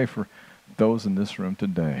ahead and pray for those in this room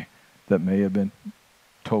today that may have been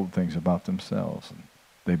told things about themselves. And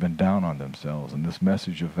they've been down on themselves. And this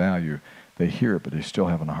message of value, they hear it, but they're still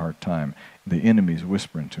having a hard time. The enemy's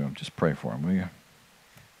whispering to them. Just pray for them, will you?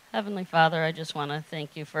 Heavenly Father, I just want to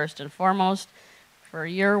thank you first and foremost for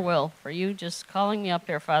your will, for you just calling me up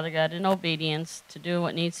here, Father God, in obedience to do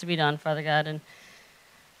what needs to be done, Father God. And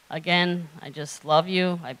again, I just love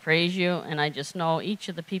you, I praise you, and I just know each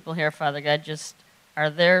of the people here, Father God, just are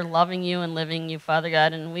there loving you and living you, Father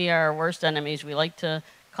God, and we are our worst enemies. We like to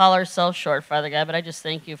call ourselves short, Father God, but I just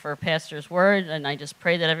thank you for Pastor's word, and I just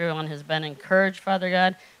pray that everyone has been encouraged, Father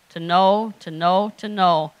God, to know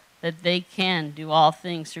that they can do all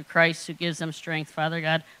things through Christ who gives them strength, Father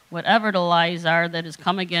God. Whatever the lies are that has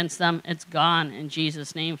come against them, it's gone in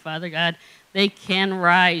Jesus' name, Father God. They can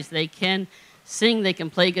rise, they can sing, they can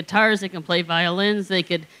play guitars, they can play violins, they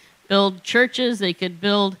could build churches, they could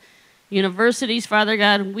build universities, Father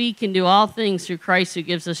God. We can do all things through Christ who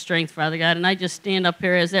gives us strength, Father God. And I just stand up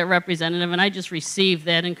here as that representative, and I just receive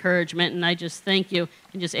that encouragement, and I just thank you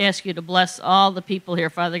and just ask you to bless all the people here,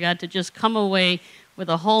 Father God, to just come away with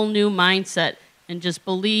a whole new mindset and just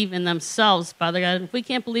believe in themselves, Father God. If we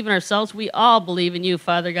can't believe in ourselves, we all believe in you,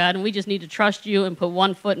 Father God, and we just need to trust you and put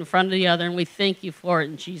one foot in front of the other, and we thank you for it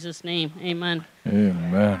in Jesus' name. Amen.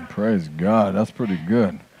 Amen. Praise God. That's pretty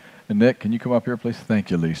good. And Nick, can you come up here, please?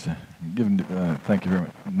 Thank you, Lisa. Thank you very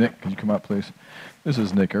much. Nick, can you come up, please? This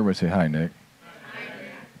is Nick. Everybody say hi, Nick.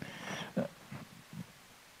 Hi.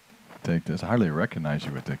 Take this. I hardly recognize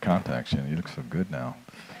you with the contacts in. You look so good now.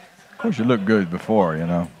 Of course, you look good before, you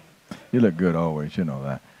know. You look good always, you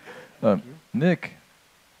know that. Nick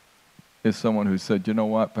is someone who said, you know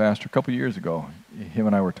what, Pastor, a couple years ago, him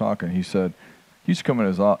and I were talking. He said, he used to come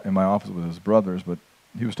in my office with his brothers, but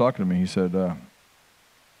he was talking to me. He said,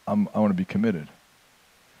 I want to be committed.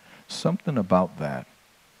 Something about that.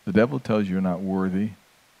 The devil tells you you're not worthy.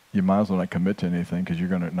 You might as well not commit to anything because you're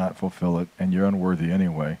going to not fulfill it, and you're unworthy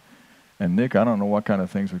anyway. And Nick, I don't know what kind of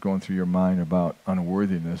things were going through your mind about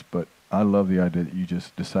unworthiness, but I love the idea that you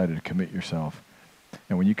just decided to commit yourself.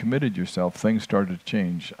 And when you committed yourself, things started to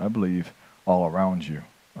change, I believe, all around you.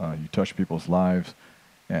 You touched people's lives,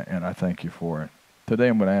 and I thank you for it. Today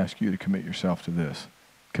I'm going to ask you to commit yourself to this.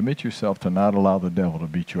 Commit yourself to not allow the devil to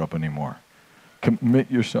beat you up anymore.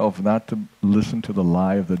 Commit yourself not to listen to the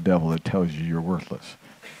lie of the devil that tells you you're worthless.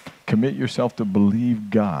 Commit yourself to believe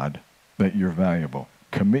God that you're valuable.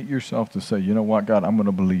 Commit yourself to say, you know what, God, I'm going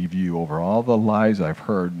to believe you over all the lies I've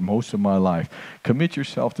heard most of my life. Commit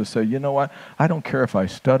yourself to say, you know what, I don't care if I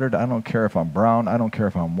stuttered. I don't care if I'm brown. I don't care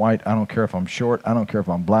if I'm white. I don't care if I'm short. I don't care if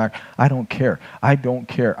I'm black. I don't care. I don't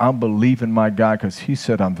care. I'm believing my God because he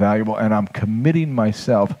said I'm valuable, and I'm committing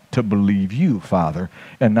myself to believe you, Father,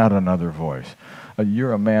 and not another voice.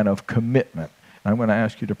 You're a man of commitment. I'm going to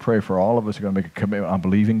ask you to pray for all of us who are going to make a commitment. I'm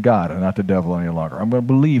believing God and not the devil any longer. I'm going to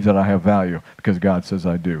believe that I have value because God says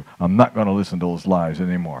I do. I'm not going to listen to those lies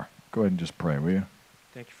anymore. Go ahead and just pray, will you?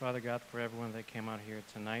 Thank you, Father God, for everyone that came out here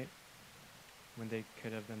tonight when they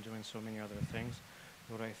could have been doing so many other things.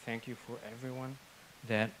 Lord, I thank you for everyone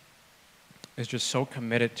that is just so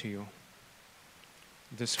committed to you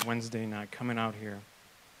this Wednesday night, coming out here,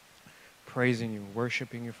 praising you,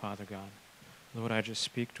 worshiping you, Father God. Lord, I just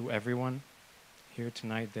speak to everyone here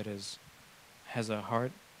tonight that has a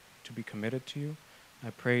heart to be committed to you. I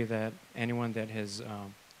pray that anyone that is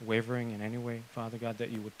wavering in any way, Father God, that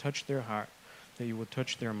you would touch their heart, that you would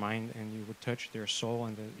touch their mind, and you would touch their soul,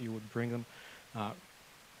 and that you would bring them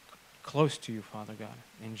close to you, Father God.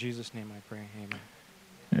 In Jesus' name I pray, amen.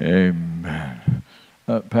 Amen.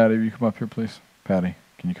 Patty, will you come up here, please? Patty,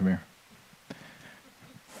 can you come here?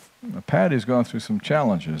 Patty's gone through some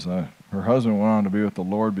challenges. Her husband went on to be with the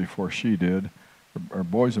Lord before she did. Her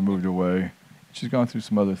boys have moved away. She's gone through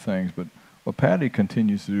some other things, but what Patty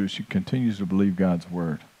continues to do is she continues to believe God's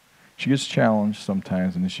word. She gets challenged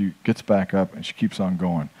sometimes, and then she gets back up, and she keeps on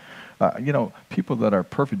going. People that are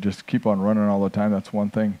perfect just keep on running all the time, that's one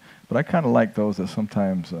thing. But I kind of like those that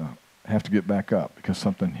sometimes have to get back up because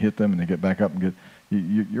something hit them, and they get back up and get...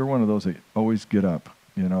 You're one of those that always get up.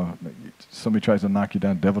 You know, somebody tries to knock you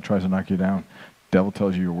down, the devil tries to knock you down. Devil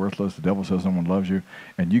tells you you're worthless. The devil says no one loves you.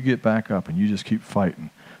 And you get back up and you just keep fighting.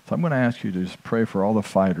 So I'm going to ask you to just pray for all the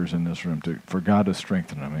fighters in this room, for God to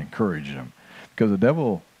strengthen them, encourage them. Because the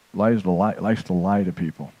devil likes to lie to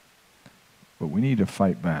people. But we need to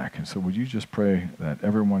fight back. And so would you just pray that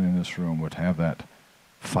everyone in this room would have that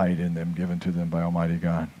fight in them given to them by Almighty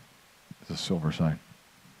God? It's a silver sign.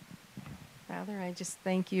 Father, I just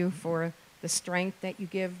thank you for the strength that you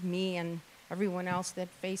give me and everyone else that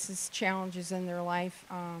faces challenges in their life.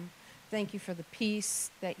 Thank you for the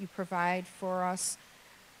peace that you provide for us.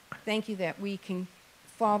 Thank you that we can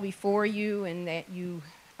fall before you and that you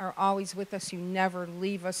are always with us. You never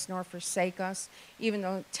leave us nor forsake us. Even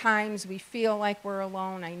though at times we feel like we're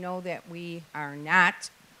alone, I know that we are not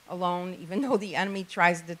alone, even though the enemy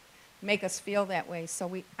tries to make us feel that way.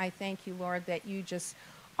 So I thank you, Lord, that you just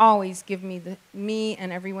always give me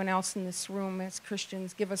and everyone else in this room as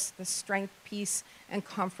Christians, give us the strength, peace, and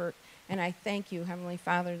comfort. And I thank you, Heavenly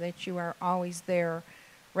Father, that you are always there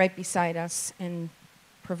right beside us. And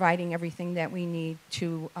providing everything that we need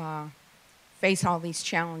to face all these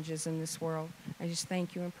challenges in this world. I just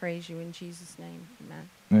thank you and praise you in Jesus' name. Amen.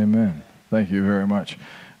 Amen. Thank you very much.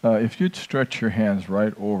 If you'd stretch your hands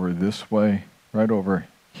right over this way, right over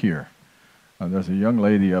here. There's a young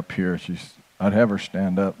lady up here. I'd have her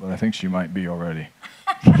stand up, but I think she might be already.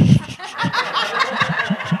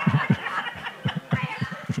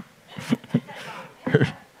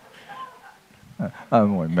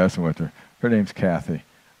 I'm only messing with her. Her name's Kathy.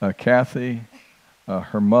 Kathy,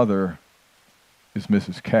 her mother is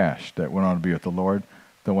Mrs. Cash that went on to be with the Lord,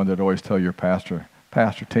 the one that always tell your pastor,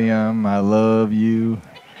 Pastor Tim, I love you.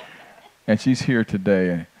 And she's here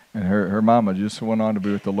today, and her mama just went on to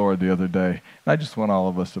be with the Lord the other day. And I just want all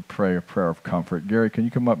of us to pray a prayer of comfort. Gary, can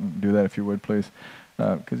you come up and do that if you would, please?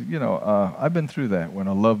 Because, I've been through that when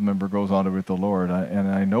a loved member goes on to be with the Lord, and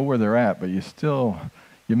I know where they're at, but you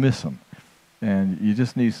miss them. And you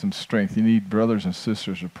just need some strength. You need brothers and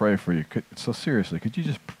sisters to pray for you. So seriously, could you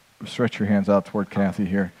just stretch your hands out toward Kathy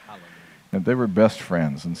here? And they were best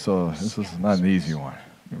friends, and so this is not an easy one.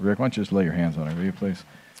 Rick, why don't you just lay your hands on her, will you, please?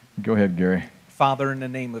 Go ahead, Gary. Father, in the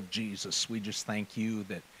name of Jesus, we just thank you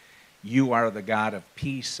that you are the God of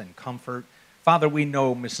peace and comfort. Father, we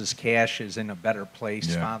know Mrs. Cash is in a better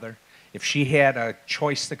place, Father. If she had a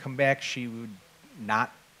choice to come back, she would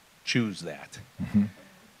not choose that. Mm-hmm.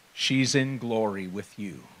 She's in glory with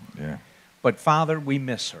you. Yeah. But Father, we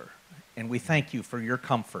miss her, and we thank you for your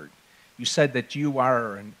comfort. You said that you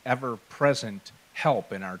are an ever-present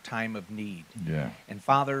help in our time of need. Yeah. And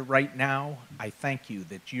Father, right now, I thank you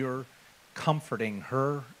that you're comforting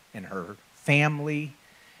her and her family.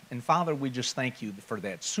 And Father, we just thank you for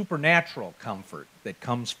that supernatural comfort that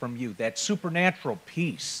comes from you, that supernatural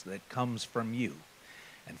peace that comes from you.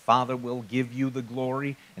 And Father, we'll give you the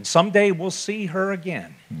glory, and someday we'll see her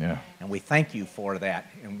again. Yeah. And we thank you for that.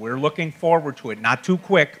 And we're looking forward to it. Not too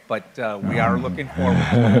quick, but we are looking forward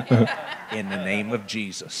to it. In the name of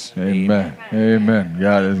Jesus. Amen. Amen.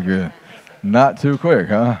 God is good. Not too quick,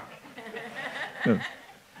 huh?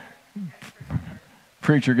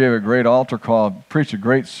 Preacher gave a great altar call, preached a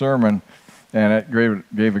great sermon, and it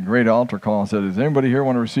gave a great altar call and said, does anybody here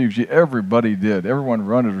want to receive Jesus? Everybody did. Everyone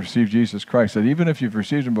run to receive Jesus Christ. Said, even if you've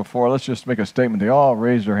received him before, let's just make a statement. They all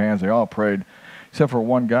raised their hands. They all prayed, except for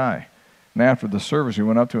one guy. And after the service, he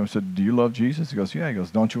went up to him and said, do you love Jesus? He goes, yeah. He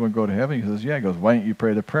goes, don't you want to go to heaven? He says, yeah. He goes, why don't you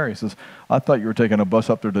pray the prayer? He says, I thought you were taking a bus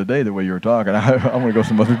up there today the way you were talking. I'm going to go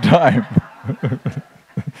some other time.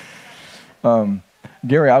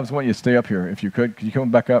 Gary, I was wanting you to stay up here if you could. Could you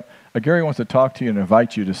come back up? Gary wants to talk to you and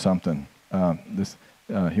invite you to something. He wants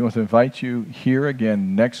to invite you here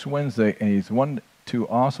again next Wednesday, and he's wanting to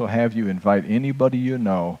also have you invite anybody you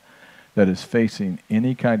know that is facing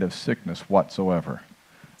any kind of sickness whatsoever.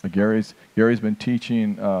 Gary's been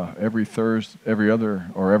teaching every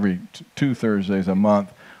two Thursdays a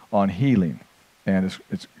month on healing, and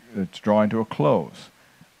it's drawing to a close.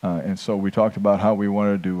 And so we talked about how we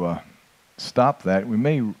wanted to stop that. We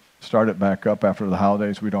may start it back up after the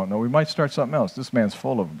holidays. We don't know. We might start something else. This man's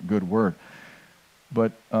full of good word.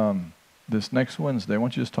 But this next Wednesday, why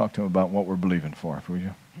don't you just talk to him about what we're believing for, will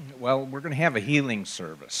you? Well, we're going to have a healing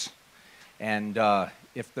service. And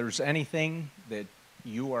if there's anything that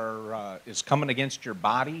you is coming against your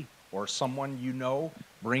body or someone you know,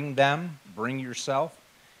 bring them, bring yourself.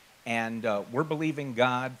 And we're believing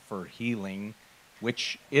God for healing,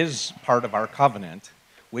 which is part of our covenant,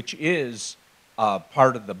 which is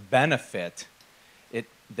part of the benefit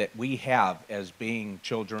that we have as being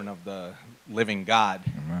children of the living God.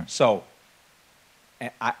 Amen. So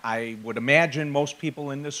I would imagine most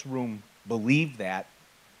people in this room believe that,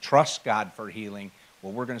 trust God for healing.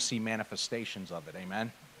 Well, we're going to see manifestations of it.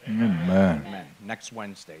 Amen? Amen. Amen. Next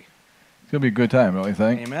Wednesday. It's going to be a good time, don't you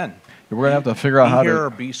think? Amen. We're going to have to figure out how Be to... here or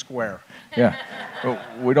be square. Yeah. Well,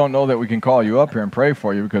 we don't know that we can call you up here and pray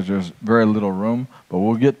for you because there's very little room, but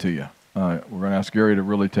we'll get to you. We're going to ask Gary to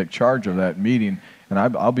really take charge of that meeting, and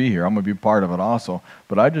I'll be here. I'm going to be part of it also.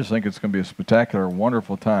 But I just think it's going to be a spectacular,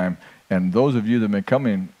 wonderful time. And those of you that have been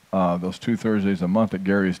coming those 2 Thursdays a month that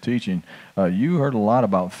Gary is teaching, you heard a lot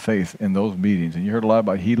about faith in those meetings, and you heard a lot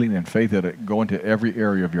about healing and faith that go into every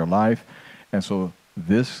area of your life. And so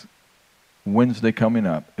this Wednesday coming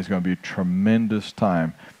up is going to be a tremendous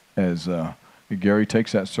time as Gary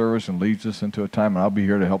takes that service and leads us into a time, and I'll be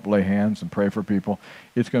here to help lay hands and pray for people.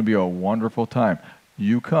 It's going to be a wonderful time.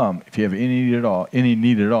 You come if you have any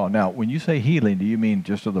need at all. Now, when you say healing, do you mean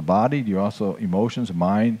just of the body? Do you also emotions,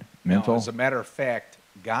 mind, mental? No, as a matter of fact,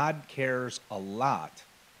 God cares a lot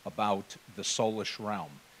about the soulish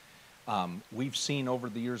realm. We've seen over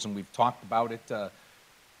the years, and we've talked about it,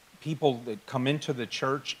 people that come into the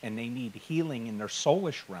church and they need healing in their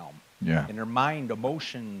soulish realm, Yeah. in their mind,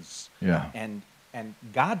 emotions. Yeah. And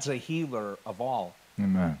God's a healer of all.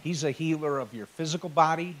 Amen. He's a healer of your physical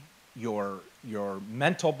body, your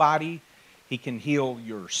mental body. He can heal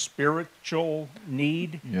your spiritual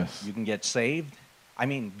need. Yes. You can get saved. I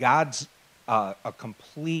mean, God's a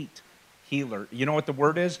complete healer. You know what the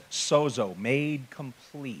word is? Sozo, made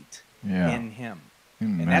complete in Him.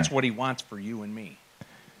 Amen. And that's what He wants for you and me.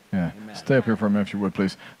 Yeah. Amen. Stay up here for a minute, if you would,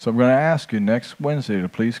 please. So I'm going to ask you next Wednesday to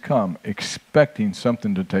please come expecting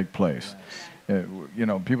something to take place. You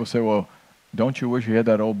know, people say, well, don't you wish you had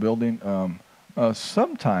that old building?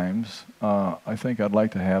 Sometimes I think I'd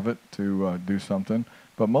like to have it to do something,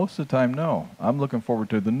 but most of the time, no. I'm looking forward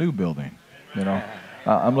to the new building. You know,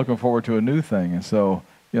 I'm looking forward to a new thing, and so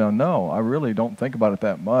no, I really don't think about it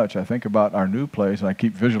that much. I think about our new place, and I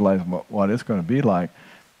keep visualizing what it's going to be like.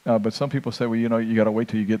 But some people say, well, you got to wait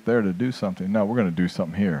till you get there to do something. No, we're going to do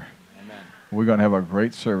something here. Amen. We're going to have a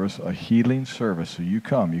great service, a healing service. So you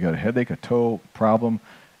come. You got a headache, a toe problem,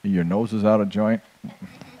 your nose is out of joint.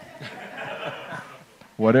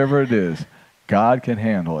 Whatever it is, God can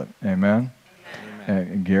handle it. Amen?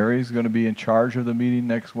 And Gary's going to be in charge of the meeting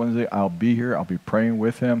next Wednesday. I'll be here. I'll be praying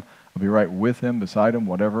with him. I'll be right with him, beside him,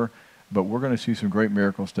 whatever. But we're going to see some great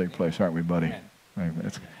miracles take place, aren't we, buddy?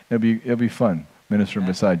 It'll be fun ministering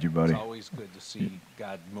beside you, buddy. It's always good to see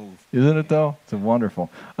God move. Isn't it, though? It's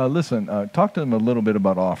wonderful. Listen, talk to them a little bit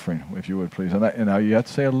about offering, if you would, please. And you have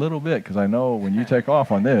to say a little bit, because I know when you take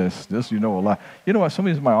off on this, you know a lot. You know what?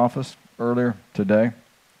 Somebody was in my office earlier today,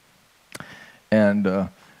 and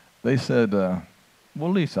they said,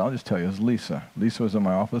 well, Lisa, I'll just tell you, it's Lisa. Lisa was in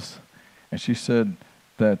my office, and she said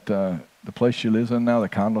that the place she lives in now, the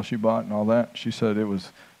condo she bought and all that, she said it was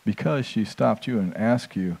because she stopped you and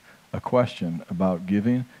asked you a question about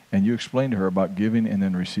giving, and you explained to her about giving and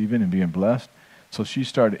then receiving and being blessed. So she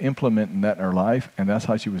started implementing that in her life, and that's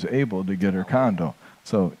how she was able to get her condo.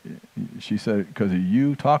 So she said because of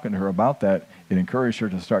you talking to her about that, it encouraged her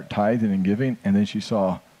to start tithing and giving, and then she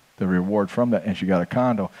saw the reward from that, and she got a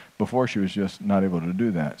condo. Before, she was just not able to do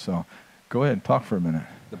that. So go ahead and talk for a minute.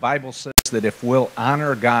 The Bible says that if we'll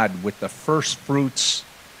honor God with the first fruits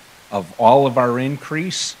of all of our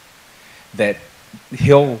increase, that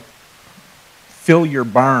He'll fill your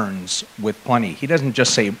barns with plenty. He doesn't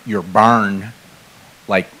just say your barn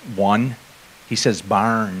like one. He says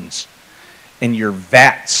barns. And your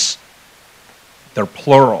vats, they're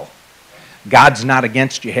plural. God's not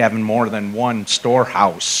against you having more than one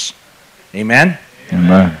storehouse. Amen?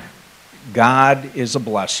 Amen. God is a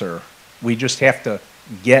blesser. We just have to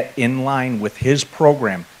get in line with His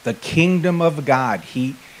program. The kingdom of God.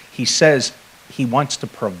 He says He wants to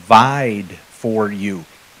provide for you.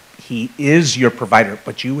 He is your provider,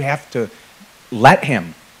 but you have to let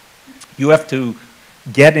Him. You have to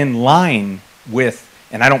get in line with,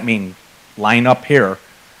 and I don't mean line up here,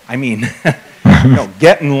 I mean,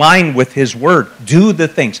 get in line with His Word. Do the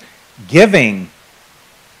things. Giving,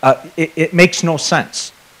 it makes no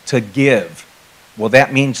sense to give. Well,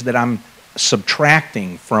 that means that I'm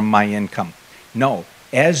subtracting from my income. No,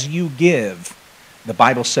 as you give, the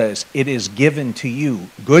Bible says, it is given to you,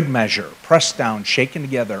 good measure, pressed down, shaken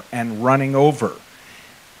together, and running over.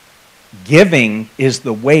 Giving is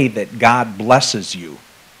the way that God blesses you.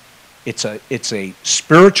 It's a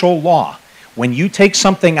spiritual law. When you take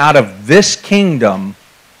something out of this kingdom,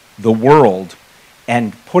 the world,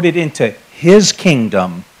 and put it into His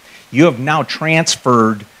kingdom, you have now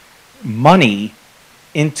transferred money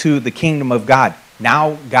into the kingdom of God.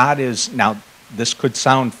 Now this could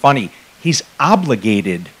sound funny, He's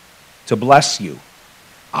obligated to bless you.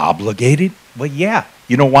 Obligated? Well, yeah.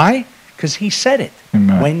 You know why? Because He said it.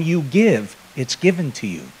 Amen. When you give, it's given to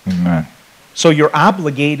you. Amen. So you're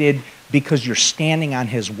obligated because you're standing on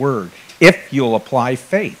His Word, if you'll apply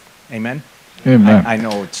faith. Amen? Amen. I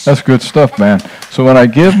know it's... That's good stuff, man. So when I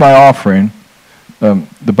give my offering,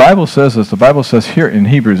 the Bible says this. The Bible says here in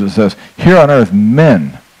Hebrews, it says, here on earth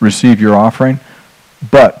men receive your offering,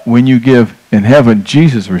 but when you give in heaven,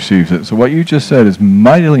 Jesus receives it. So what you just said is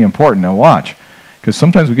mightily important. Now watch, because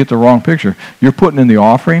sometimes we get the wrong picture. You're putting in the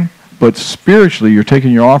offering, but spiritually you're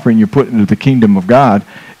taking your offering, you're putting it into the kingdom of God,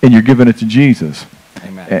 and you're giving it to Jesus.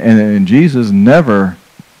 Amen. And Jesus never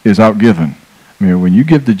is outgiven. I mean, when you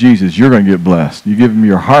give to Jesus, you're going to get blessed. You give Him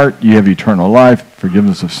your heart, you have eternal life,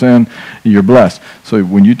 forgiveness of sin, you're blessed. So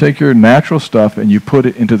when you take your natural stuff and you put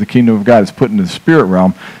it into the kingdom of God, it's put into the spirit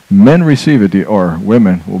realm, men receive it, or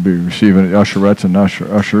women will be receiving it, usherettes and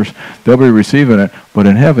ushers, they'll be receiving it, but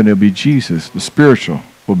in heaven it'll be Jesus, the spiritual,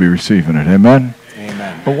 will be receiving it. Amen?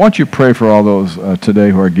 Amen. But why don't you pray for all those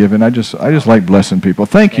today who are giving? I just like blessing people.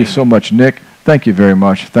 Thank you so much, Nick. Thank you very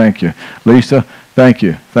much. Thank you. Lisa, thank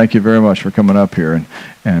you. Thank you very much for coming up here.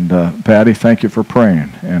 And Patty, thank you for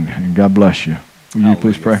praying. And God bless you. Will you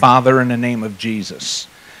please pray? Father, in the name of Jesus,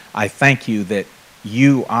 I thank you that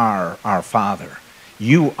you are our Father.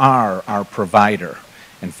 You are our provider.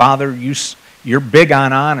 And Father, you're big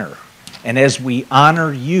on honor. And as we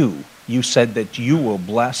honor you, you said that you will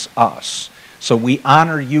bless us. So we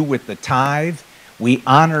honor you with the tithe. We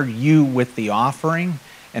honor you with the offering.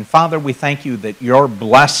 And Father, we thank you that your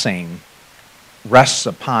blessing rests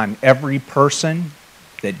upon every person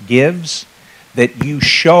that gives, that you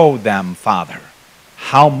show them, Father,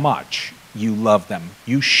 how much you love them.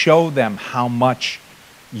 You show them how much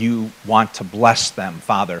you want to bless them,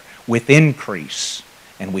 Father, with increase.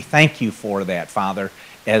 And we thank you for that, Father.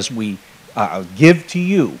 As we give to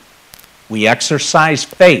you, we exercise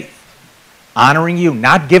faith, honoring you,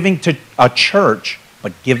 not giving to a church,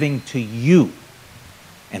 but giving to you.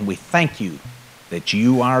 And we thank you that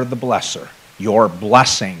you are the blesser. Your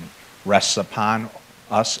blessing rests upon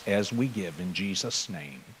us as we give in Jesus'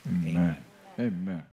 name. Amen. Amen.